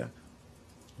North Korea.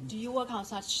 Do you work on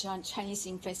such Chinese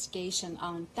investigation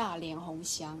on Dalian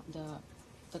Hongxiang,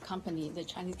 the company, the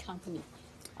Chinese company,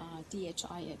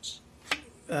 DHIH?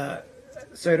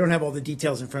 So I don't have all the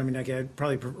details in front of me, Nagi. I'd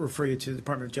probably refer you to the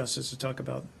Department of Justice to talk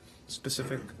about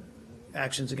specific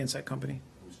actions against that company.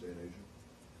 We stay in Asia?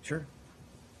 Sure.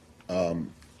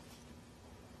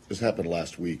 This happened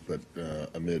last week, but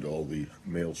amid all the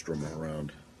maelstrom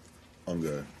around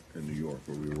UNGA in New York,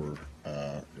 where we were,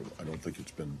 I don't think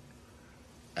it's been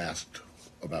asked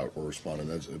about or responded.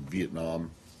 That's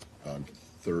Vietnam on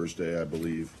Thursday, I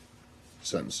believe,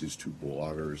 sentenced these 2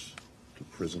 bloggers to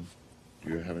prison. Do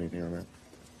you have anything on that?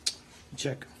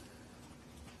 Check.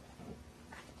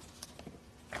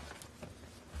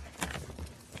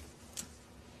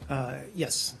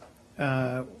 Yes.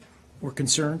 We're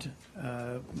concerned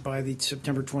by the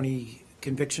September 20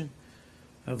 conviction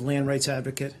of land rights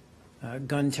advocate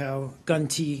Gun Tio.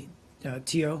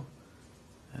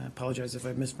 I apologize if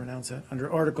I mispronounced that. Under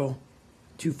Article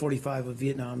 245 of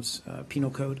Vietnam's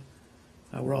Penal Code.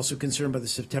 We're also concerned by the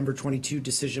September 22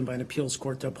 decision by an appeals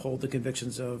court to uphold the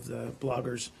convictions of the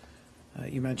bloggers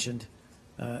you mentioned,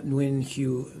 Nguyen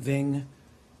Hue Vinh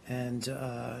and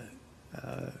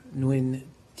Nguyen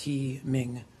Thi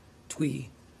Minh Thuy,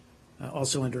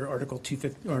 also under Article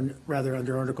 250, or rather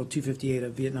under Article 258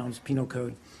 of Vietnam's Penal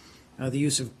Code. The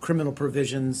use of criminal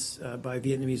provisions by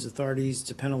Vietnamese authorities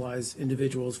to penalize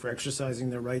individuals for exercising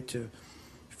their right to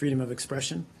freedom of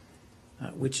expression,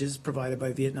 which is provided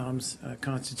by Vietnam's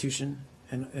constitution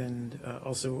and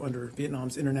also under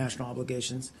Vietnam's international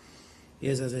obligations,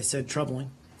 is, as I said,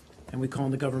 troubling. And we call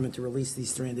on the government to release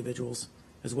these 3 individuals,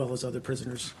 as well as other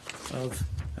prisoners of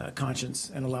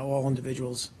conscience, and allow all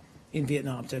individuals in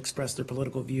Vietnam to express their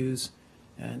political views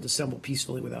and assemble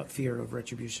peacefully without fear of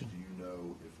retribution. Do you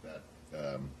know if that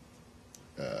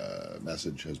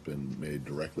message has been made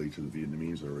directly to the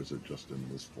Vietnamese, or is it just in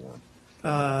this form?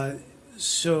 I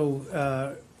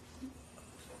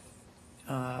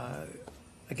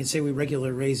can say we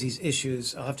regularly raise these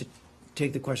issues. I'll have to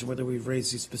take the question whether we've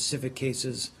raised these specific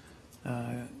cases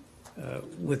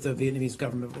with the Vietnamese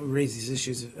government. We raise these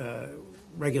issues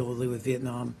regularly with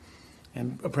Vietnam,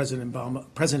 and President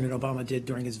Obama did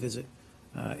during his visit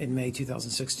in May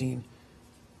 2016.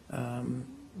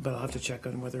 But I'll have to check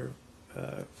on whether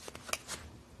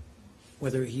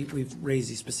we've raised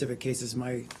these specific cases.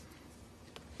 My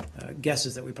guess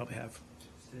is that we probably have.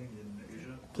 Staying in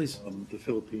Asia, Please. The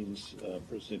Philippines,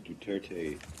 President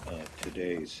Duterte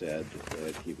today said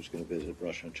that he was going to visit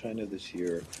Russia and China this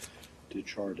year to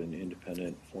chart an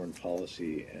independent foreign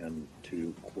policy and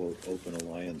to, quote, open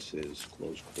alliances,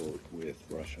 close quote, with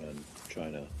Russia and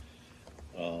China.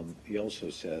 He also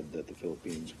said that the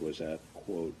Philippines was at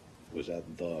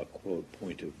the, quote,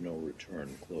 point of no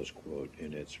return, close quote,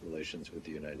 in its relations with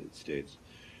the United States.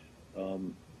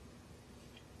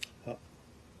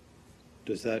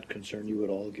 Does that concern you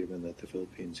at all, given that the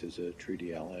Philippines is a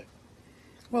treaty ally?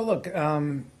 Well, look,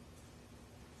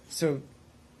 so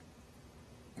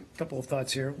a couple of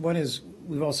thoughts here. One is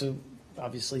we've also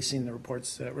obviously seen the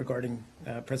reports regarding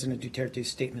President Duterte's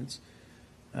statements.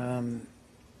 I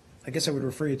guess I would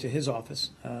refer you to his office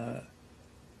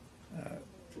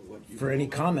for any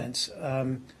comments.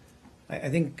 I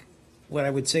think what I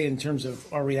would say in terms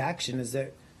of our reaction is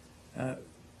that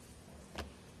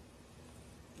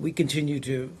we continue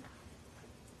to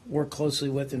work closely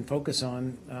with and focus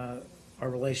on our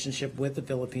relationship with the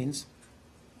Philippines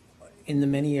in the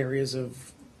many areas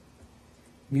of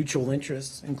mutual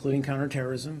interests, including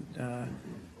counterterrorism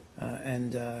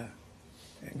and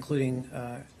including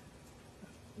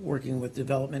working with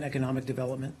development, economic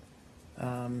development.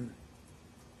 And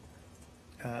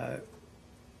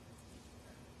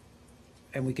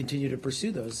we continue to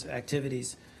pursue those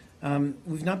activities.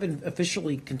 We've not been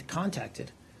officially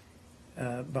contacted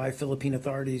by Philippine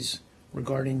authorities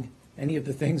regarding any of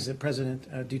the things that President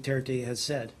Duterte has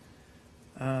said.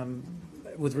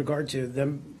 With regard to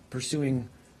them pursuing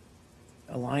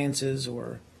alliances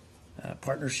or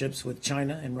partnerships with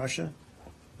China and Russia,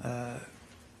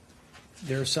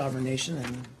 they're a sovereign nation,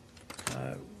 and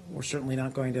we're certainly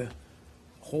not going to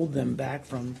hold them back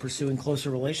from pursuing closer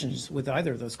relations with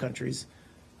either of those countries.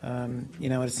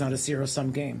 It's not a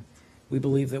zero-sum game. We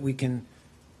believe that we can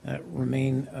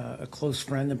remain a close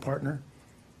friend and partner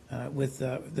with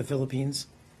the Philippines.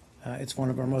 It's one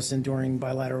of our most enduring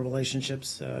bilateral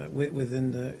relationships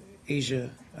within the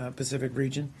Asia-Pacific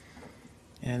region.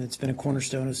 And it's been a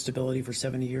cornerstone of stability for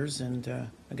 70 years. And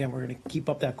again, we're going to keep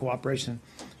up that cooperation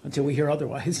until we hear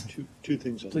otherwise. Two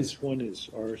things on Please. this. One is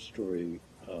our story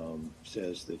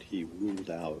says that he ruled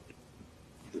out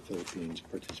the Philippines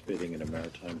participating in a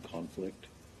maritime conflict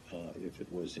if it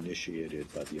was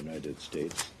initiated by the United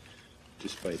States,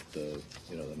 despite the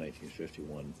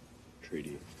 1951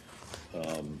 treaty.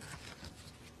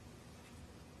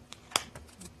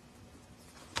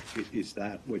 Is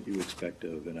that what you expect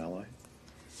of an ally?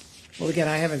 Well, again,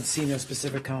 I haven't seen a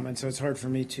specific comment, so it's hard for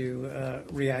me to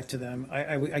react to them.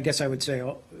 I guess I would say,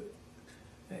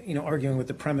 arguing with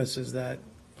the premise is that,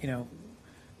 the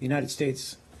United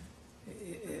States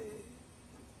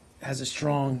has a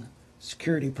strong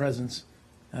security presence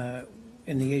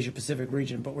in the Asia-Pacific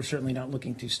region, but we're certainly not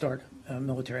looking to start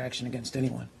military action against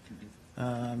anyone.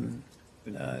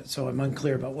 So I'm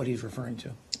unclear about what he's referring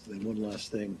to. And one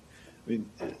last thing. I mean,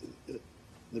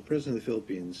 the president of the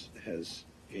Philippines has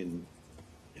been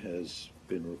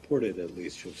reported, at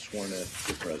least, to have sworn at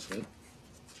the president.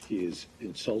 He has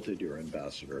insulted your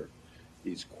ambassador.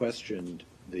 He's questioned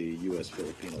the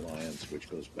U.S.-Philippine alliance, which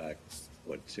goes back,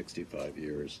 65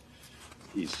 years.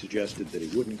 He suggested that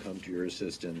he wouldn't come to your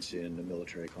assistance in a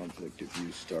military conflict if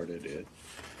you started it.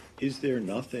 Is there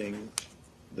nothing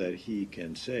that he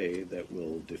can say that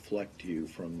will deflect you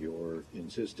from your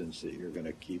insistence that you're going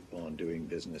to keep on doing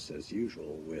business as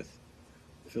usual with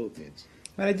the Philippines?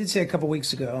 But I did say a couple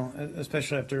weeks ago,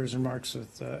 especially after his remarks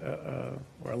with,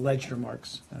 or alleged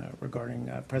remarks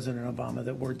regarding President Obama,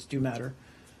 that words do matter.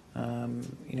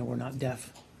 We're not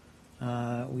deaf.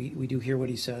 We do hear what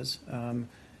he says.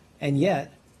 And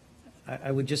yet,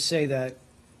 I would just say that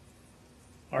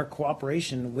our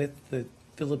cooperation with the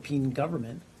Philippine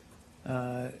government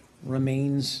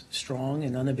remains strong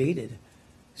and unabated.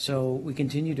 So we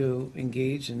continue to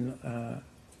engage in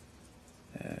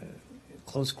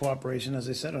close cooperation, as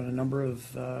I said, on a number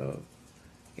of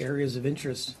areas of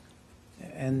interest,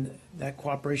 and that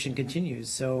cooperation continues.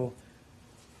 So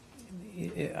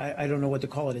I don't know what to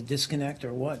call it, a disconnect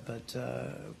or what,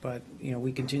 but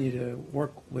we continue to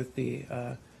work with the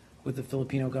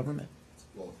Filipino government.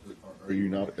 Well, are you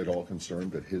not at all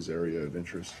concerned that his area of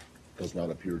interest does not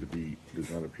appear to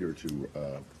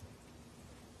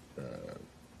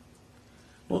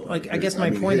Well, I guess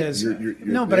my point is,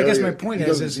 no, but I guess my point he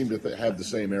is, doesn't seem to have the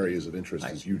same areas of interest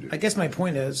as you do. I guess my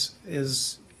point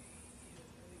is,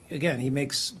 again, he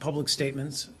makes public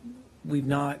statements. We've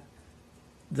not,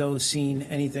 though, seen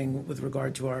anything with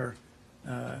regard to our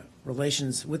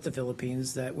relations with the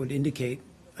Philippines that would indicate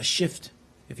a shift,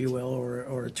 if you will,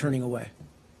 or a turning away.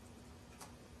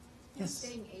 Yes.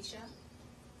 Staying in Asia.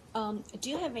 Do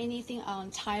you have anything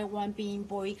on Taiwan being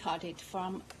boycotted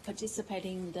from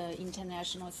participating in the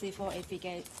International Civil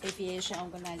Aviation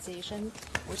Organization,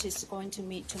 which is going to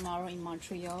meet tomorrow in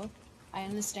Montreal? I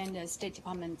understand the State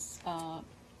Department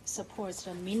supports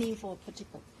the meaningful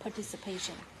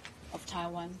participation of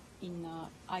Taiwan in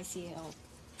ICAO.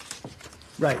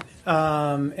 Right,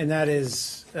 and that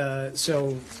is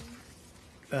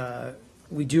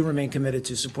we do remain committed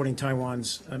to supporting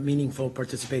Taiwan's meaningful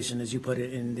participation, as you put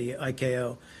it, in the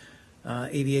ICAO.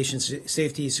 Aviation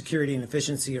safety, security, and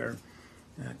efficiency are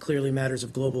clearly matters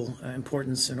of global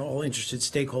importance, and all interested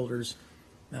stakeholders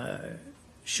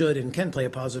should and can play a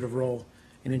positive role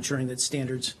in ensuring that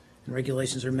standards and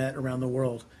regulations are met around the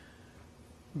world.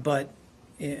 But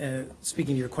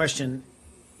speaking to your question,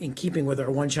 in keeping with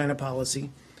our One China policy,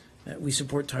 we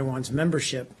support Taiwan's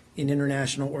membership in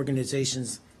international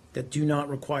organizations that do not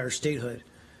require statehood.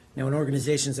 Now, in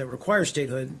organizations that require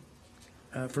statehood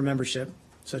for membership,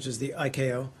 such as the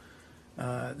ICAO,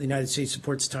 the United States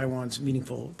supports Taiwan's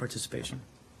meaningful participation.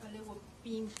 But they were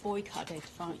being boycotted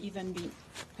from even being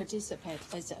participate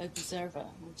as an observer.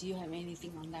 Do you have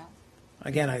anything on that?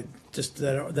 Again,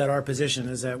 that our position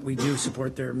is that we do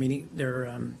support their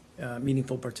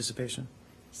meaningful participation.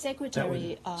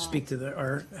 Secretary, that would speak to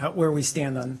where we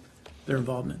stand on their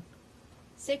involvement.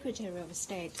 Secretary of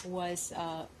State was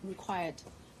required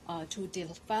to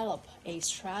develop a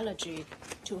strategy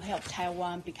to help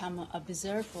Taiwan become an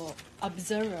observer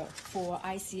for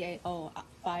ICAO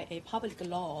by a public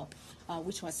law,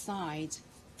 which was signed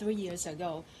 3 years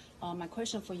ago. My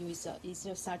question for you is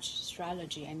there such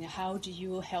strategy, and how do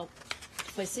you help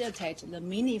facilitate the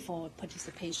meaningful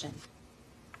participation?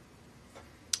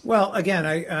 Well, again,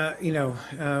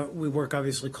 we work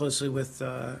obviously closely with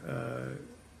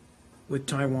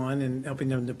Taiwan and helping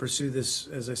them to pursue this,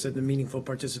 as I said, the meaningful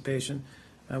participation.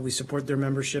 We support their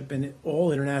membership in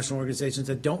all international organizations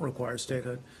that don't require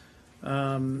statehood.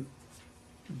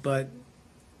 But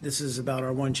this is about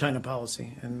our One China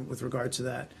policy, and with regard to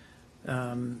that.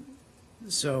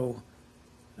 So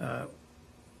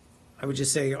I would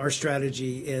just say our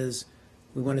strategy is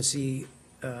we want to see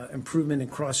improvement in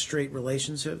cross-strait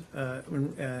relationship,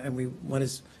 and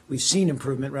we've seen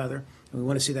improvement rather, and we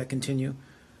want to see that continue,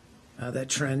 that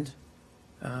trend.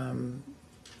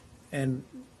 And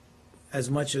as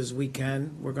much as we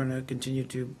can, we're going to continue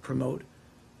to promote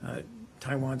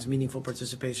Taiwan's meaningful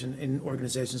participation in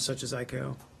organizations such as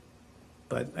ICAO.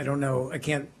 But I don't know, I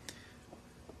can't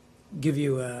give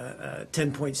you a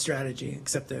 10-point strategy,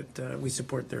 except that we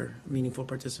support their meaningful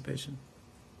participation.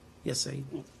 Yes, Saeed?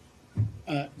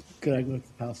 Could I go to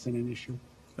the Palestinian issue?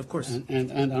 Of course.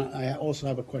 And I also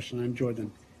have a question on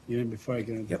Jordan, even before I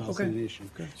get into the Palestinian issue.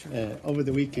 Okay, sure. Over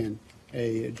the weekend,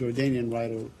 a Jordanian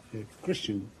writer, a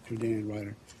Christian Jordanian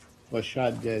writer, was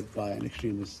shot dead by an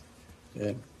extremist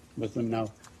Muslim. Now,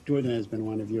 Jordan has been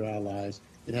one of your allies.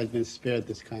 It has been spared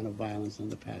this kind of violence in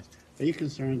the past. Are you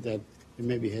concerned that it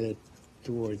may be headed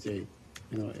towards a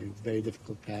very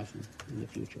difficult path in the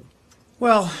future?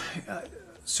 Well,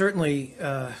 certainly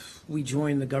we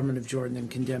join the government of Jordan in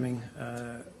condemning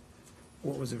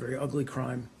what was a very ugly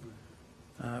crime.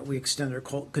 We extend our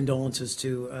condolences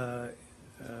to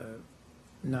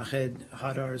Nahed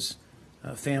Hadar's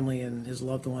family and his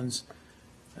loved ones.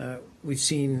 We've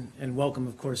seen and welcome,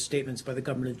 of course, statements by the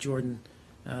government of Jordan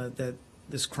that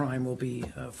this crime will be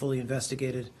fully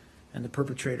investigated and the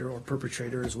perpetrator or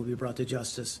perpetrators will be brought to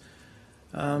justice.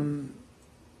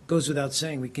 Goes without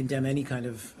saying, we condemn any kind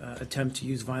of attempt to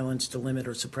use violence to limit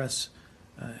or suppress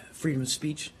freedom of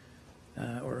speech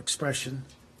or expression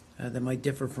that might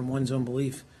differ from one's own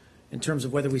belief. In terms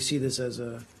of whether we see this as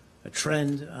a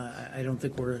trend, I don't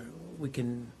think we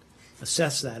can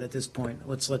assess that at this point.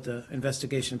 Let's let the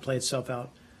investigation play itself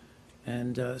out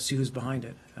and see who's behind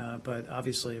it. But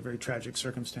obviously a very tragic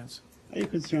circumstance. Are you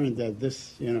concerned that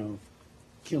this,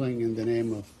 killing in the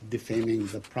name of defaming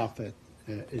the prophet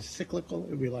is cyclical?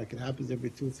 It'll be like it happens every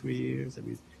 2-3 years,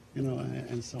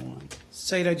 and so on.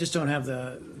 Said, I just don't have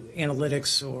the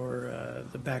analytics or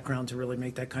the background to really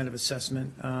make that kind of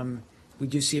assessment. We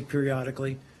do see it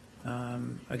periodically.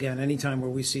 Again, anytime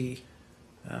where we see,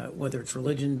 whether it's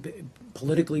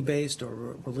politically based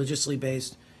or religiously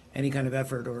based, any kind of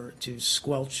effort or to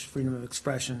squelch freedom of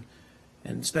expression,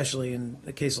 and especially in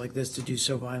a case like this, to do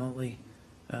so violently,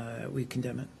 we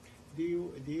condemn it. Do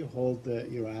you hold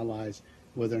your allies,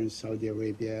 whether in Saudi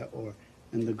Arabia or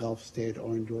in the Gulf state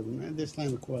or in Jordan, and the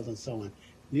Islamic world and so on,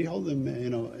 do you hold them,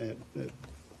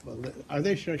 are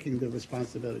they shirking their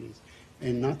responsibilities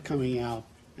and not coming out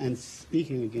and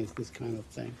speaking against this kind of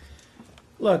thing?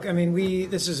 Look, I mean,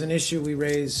 this is an issue we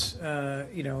raise,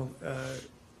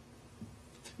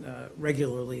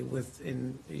 regularly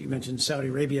you mentioned Saudi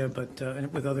Arabia, but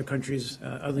with other countries,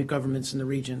 other governments in the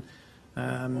region.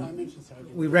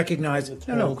 We recognize,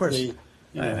 no, of course,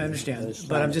 I understand.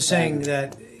 But I'm just saying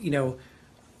that,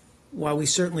 while we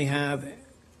certainly have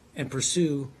and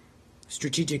pursue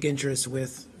strategic interests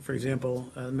with, for example,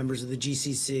 members of the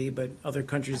GCC, but other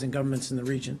countries and governments in the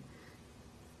region,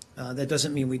 that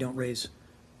doesn't mean we don't raise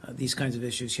these kinds of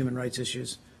issues, human rights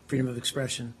issues, freedom of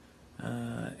expression,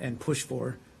 and push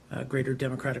for greater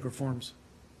democratic reforms.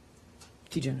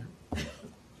 T-Jenner.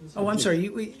 Oh, I'm sorry.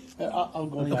 I'll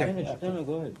go back. Okay. No,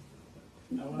 go ahead.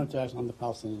 I wanted to ask on the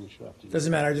Palestinian issue after you.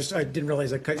 Doesn't matter. I didn't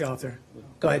realize I cut you off there.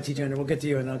 Go ahead, T-Jenner. We'll get to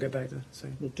you, and I'll get back to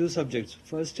Saeed. The two subjects.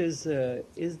 First is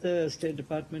the State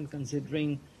Department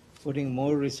considering putting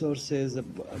more resources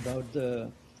about the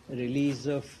release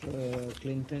of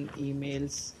Clinton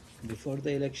emails before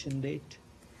the election date?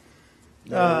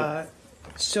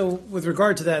 So with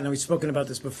regard to that, and we've spoken about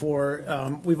this before,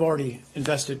 we've already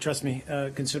invested, trust me,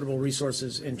 considerable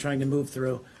resources in trying to move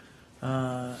through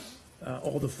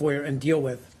all the FOIA and deal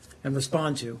with and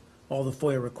respond to all the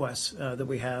FOIA requests that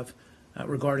we have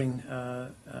regarding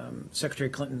Secretary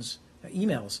Clinton's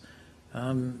emails.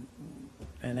 And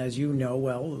as you know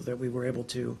well, that we were able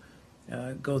to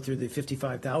go through the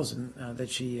 55,000 that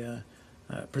she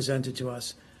presented to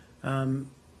us.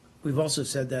 We've also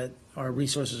said that our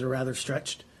resources are rather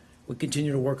stretched. We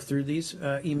continue to work through these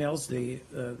emails,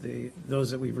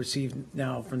 those that we've received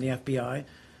now from the FBI.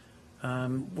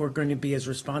 We're going to be as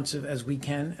responsive as we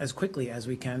can, as quickly as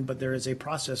we can, but there is a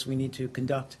process we need to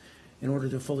conduct in order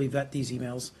to fully vet these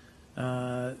emails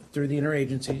through the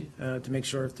interagency to make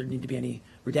sure if there need to be any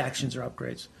redactions or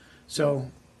upgrades. So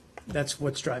that's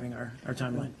what's driving our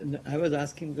timeline. I was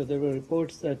asking because there were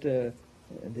reports that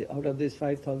out of these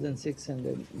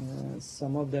 5,600,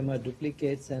 some of them are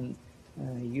duplicates, and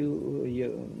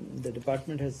the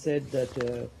department has said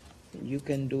that you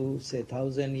can do, say,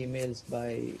 1,000 emails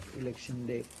by election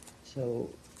day. So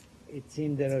it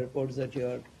seems there are reports that you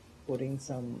are putting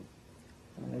some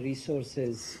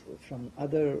resources from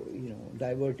other,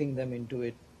 diverting them into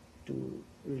it to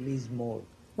release more?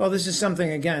 Well, this is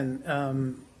something, again,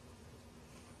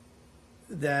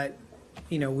 that,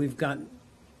 we've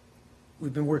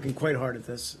been working quite hard at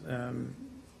this,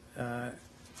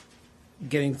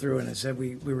 getting through, and I said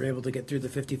we were able to get through the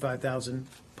 55,000,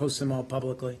 post them all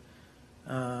publicly.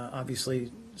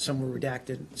 Obviously, some were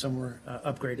redacted, some were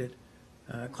upgraded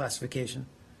classification.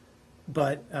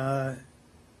 But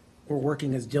we're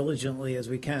working as diligently as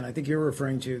we can. I think you're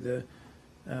referring to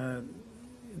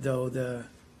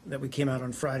that we came out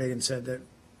on Friday and said that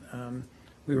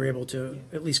we were able to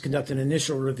at least conduct an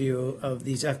initial review of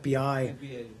these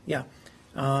FBI. Yeah.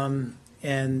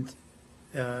 And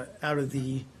out of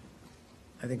the,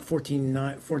 I think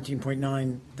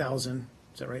 14.9 thousand,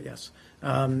 is that right? Yes.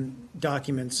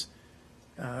 Documents,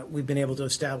 we've been able to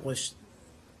establish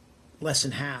less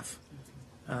than half.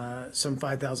 Some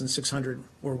 5,600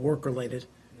 were work-related,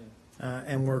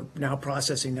 and we're now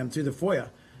processing them through the FOIA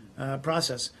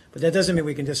process. But that doesn't mean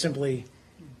we can just simply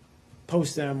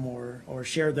post them or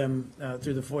share them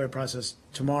through the FOIA process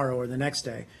tomorrow or the next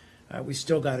day. We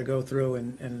still got to go through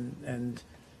and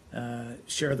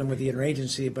share them with the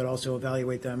interagency, but also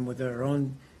evaluate them with our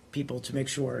own people to make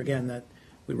sure, again, that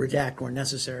we redact where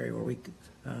necessary or we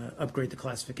upgrade the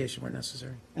classification where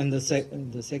necessary. And the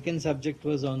second subject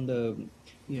was on the,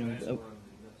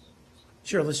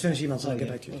 Sure, let's finish emails and I'll get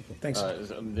yeah, back to you. okay. Thanks.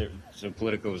 So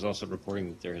Politico was also reporting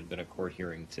that there had been a court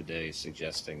hearing today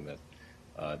suggesting that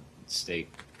state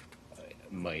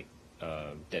might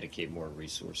dedicate more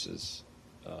resources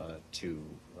to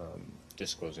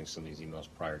disclosing some of these emails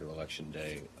prior to Election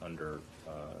Day under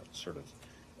sort of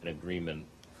an agreement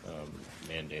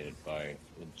mandated by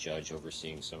the judge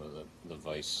overseeing some of the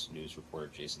Vice News reporter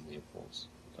Jason Leopold's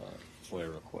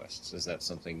FOIA requests. Is that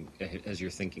something, has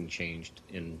your thinking changed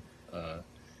in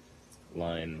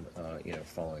line,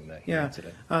 following that hearing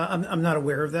today? I'm not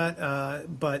aware of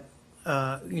that, but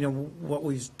what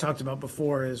we've talked about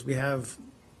before is we have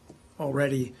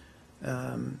already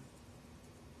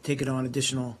taken on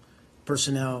additional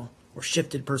personnel or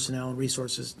shifted personnel and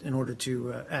resources in order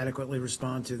to adequately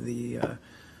respond to the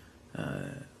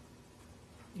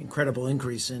incredible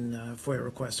increase in FOIA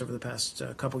requests over the past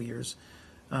couple years.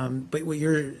 But what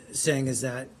you're saying is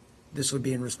that this would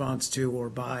be in response to or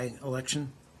by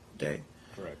Election Day?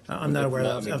 Correct. I'm not aware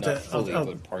of Not that. fully,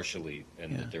 but partially,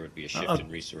 and that there would be a shift in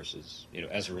resources,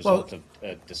 as a result of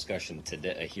a discussion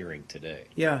today, a hearing today.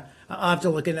 Yeah, I'll have to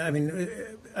look at,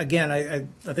 again, I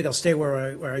think I'll stay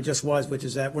where I just was, which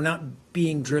is that we're not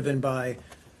being driven by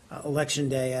Election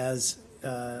Day as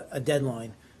a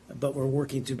deadline, but we're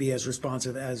working to be as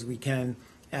responsive as we can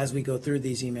as we go through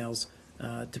these emails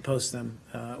to post them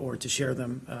or to share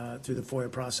them through the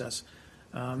FOIA process.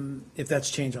 If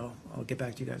that's changed, I'll get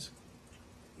back to you guys.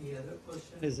 The other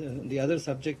question is the other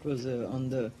subject was on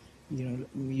the, you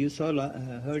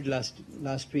heard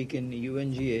last week in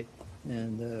UNGA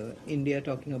and India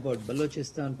talking about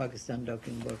Balochistan, Pakistan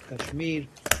talking about Kashmir,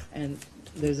 and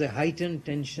there's a heightened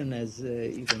tension as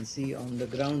you can see on the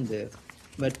ground there.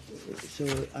 But so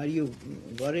are you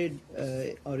worried,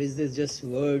 or is this just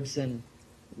words and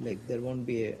like there won't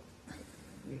be a,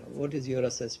 what is your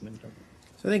assessment of it?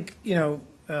 So I think,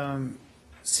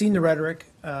 seen the rhetoric,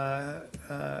 heard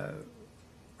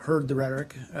the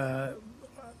rhetoric. I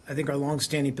think our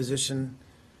longstanding position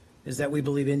is that we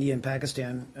believe India and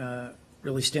Pakistan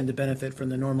really stand to benefit from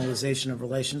the normalization of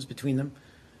relations between them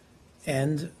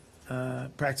and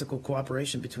practical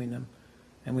cooperation between them.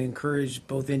 And we encourage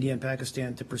both India and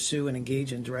Pakistan to pursue and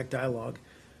engage in direct dialogue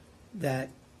that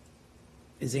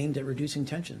is aimed at reducing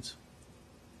tensions.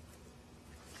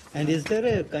 And is there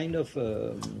a kind of,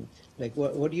 like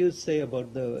what do you say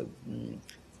about there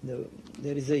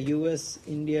is a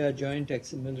U.S.-India joint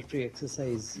military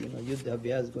exercise, Yuddha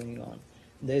Abhyas going on.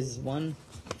 There's one,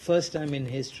 first time in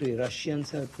history,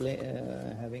 Russians are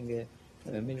having a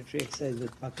military exercise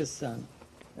with Pakistan.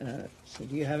 So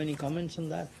do you have any comments on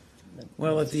that?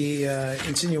 Well, if the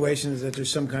insinuation is that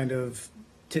there's some kind of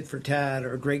tit for tat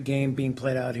or a great game being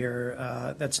played out here,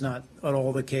 that's not at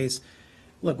all the case.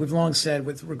 Look, we've long said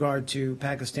with regard to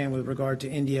Pakistan, with regard to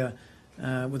India,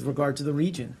 with regard to the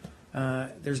region,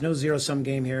 there's no zero-sum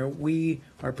game here. We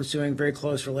are pursuing very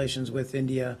close relations with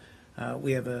India.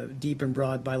 We have a deep and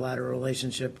broad bilateral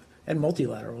relationship and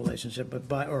multilateral relationship,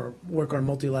 or work on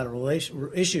multilateral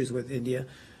issues with India.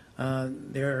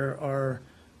 There are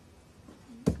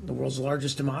the world's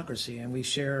largest democracy, and we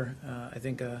share, I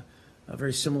think, a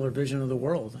very similar vision of the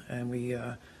world. And we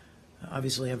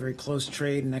obviously have very close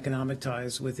trade and economic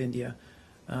ties with India.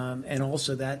 And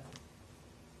also that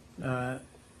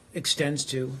extends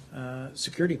to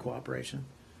security cooperation.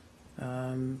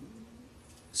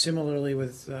 Similarly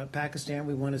with Pakistan,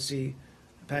 we want to see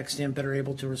Pakistan better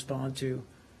able to respond to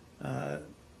the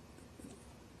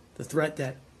threat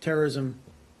that terrorism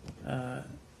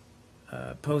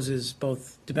poses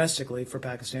both domestically for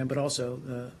Pakistan, but also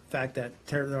the fact that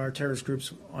there are terrorist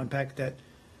groups on that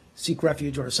seek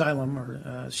refuge or asylum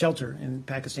or shelter in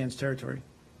Pakistan's territory.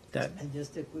 That And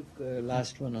just a quick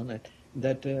last one on it.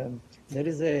 That there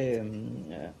is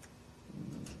a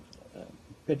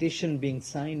petition being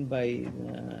signed by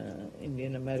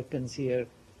Indian Americans here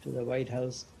to the White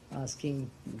House asking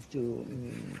to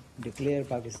declare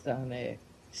Pakistan a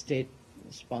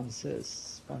sponsor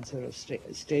of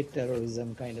state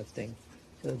terrorism kind of thing.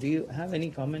 So do you have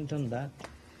any comment on that?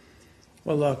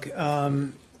 Well, look,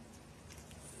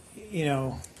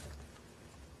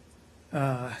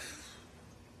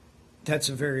 that's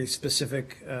a very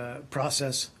specific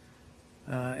process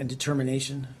and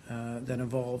determination that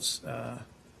involves a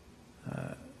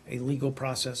legal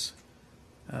process,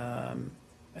 an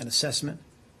assessment.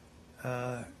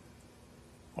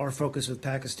 Our focus with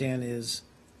Pakistan is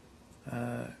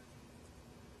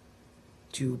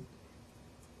to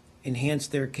enhance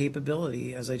their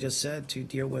capability, as I just said, to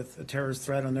deal with a terrorist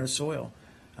threat on their soil.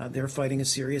 They're fighting a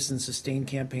serious and sustained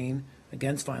campaign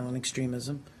against violent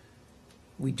extremism.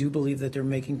 We do believe that they're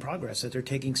making progress, that they're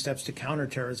taking steps to counter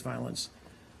terrorist violence.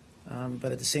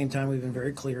 But at the same time, we've been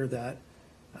very clear that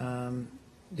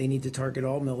they need to target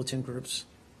all militant groups,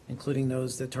 including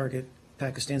those that target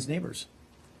Pakistan's neighbors,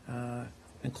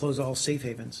 and close all safe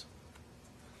havens.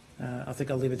 I think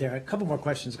I'll leave it there. A couple more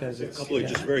questions, guys. A couple of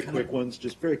just very quick ones,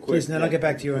 just very quick. Please, and then I'll get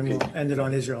back to you, and Okay. we'll end it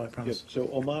on Israel, I Yep. promise. So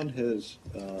Oman has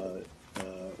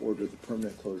ordered the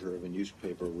permanent closure of a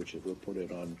newspaper which had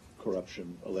reported on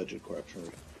alleged corruption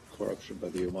by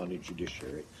the Omani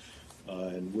judiciary.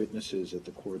 And witnesses at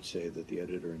the court say that the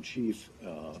editor-in-chief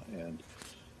and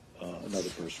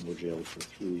another person were jailed for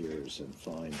 3 years and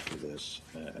fined for this,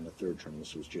 and a third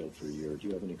journalist was jailed for a year. Do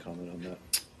you have any comment on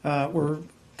that? We're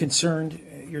concerned,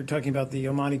 you're talking about the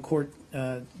Omani court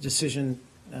decision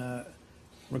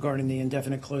regarding the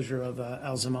indefinite closure of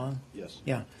Al-Zaman? Yes.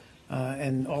 Yeah,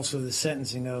 and also the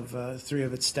sentencing of 3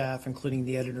 of its staff, including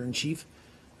the editor-in-chief.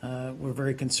 We're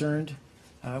very concerned.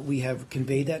 We have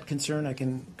conveyed that concern. I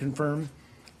can confirm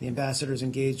the ambassadors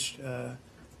engaged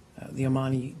the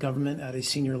Omani government at a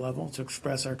senior level to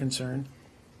express our concern.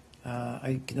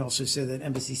 I can also say that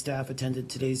embassy staff attended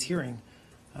today's hearing.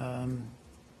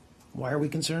 Why are we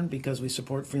concerned? Because we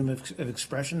support freedom of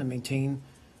expression and maintain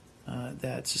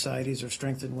that societies are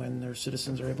strengthened when their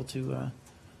citizens are able to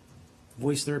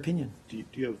voice their opinion. Do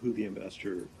you have who the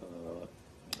ambassador?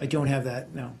 I don't have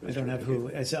that, no. I don't have who.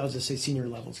 Okay. I'll just say senior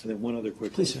levels. And then one other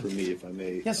quick Please, one for sir. me, if I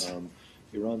may. Yes.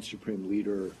 Iran's supreme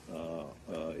leader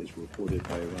is reported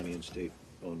by Iranian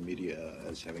state-owned media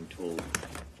as having told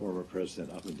former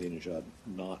President Ahmadinejad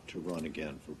not to run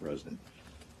again for president.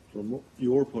 From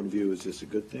your point of view, is this a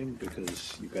good thing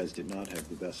because you guys did not have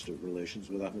the best of relations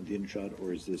with Ahmadinejad,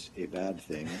 or is this a bad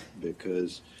thing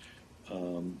because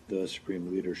the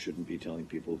supreme leader shouldn't be telling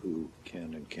people who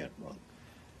can and can't run?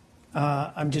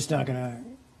 I'm just not going to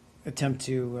attempt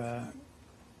to,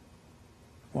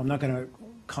 I'm not going to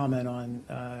comment on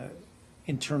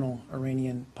internal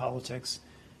Iranian politics,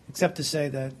 except to say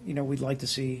that, we'd like to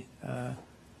see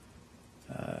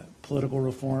political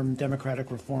reform, democratic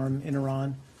reform in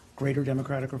Iran, greater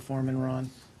democratic reform in Iran.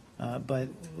 But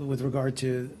with regard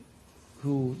to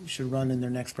who should run in their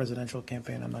next presidential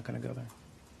campaign, I'm not going to go there.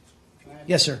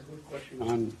 Yes, sir.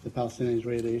 On the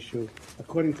Palestinian-Israeli issue,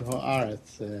 according to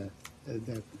Haaretz,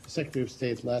 the Secretary of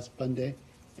State last Monday,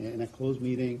 in a closed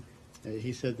meeting,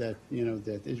 he said that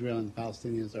that Israel and the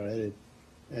Palestinians are headed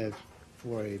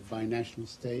for a binational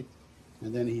state,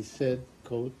 and then he said,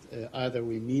 "quote either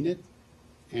we mean it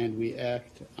and we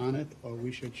act on it, or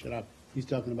we should shut up." He's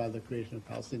talking about the creation of a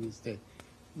Palestinian state.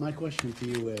 My question to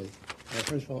you is,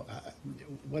 first of all,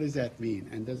 what does that mean?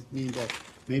 And does it mean that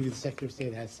maybe the Secretary of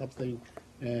State has something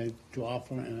to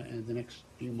offer in the next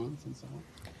few months and so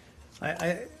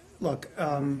on? Look,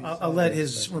 I'll let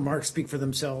his remarks speak for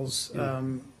themselves.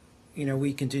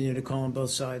 We continue to call on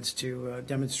both sides to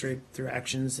demonstrate through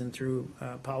actions and through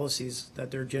policies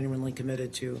that they're genuinely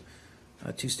committed to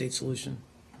a two-state solution.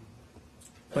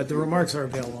 But the remarks are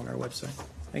available on our website.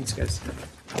 Thanks, guys.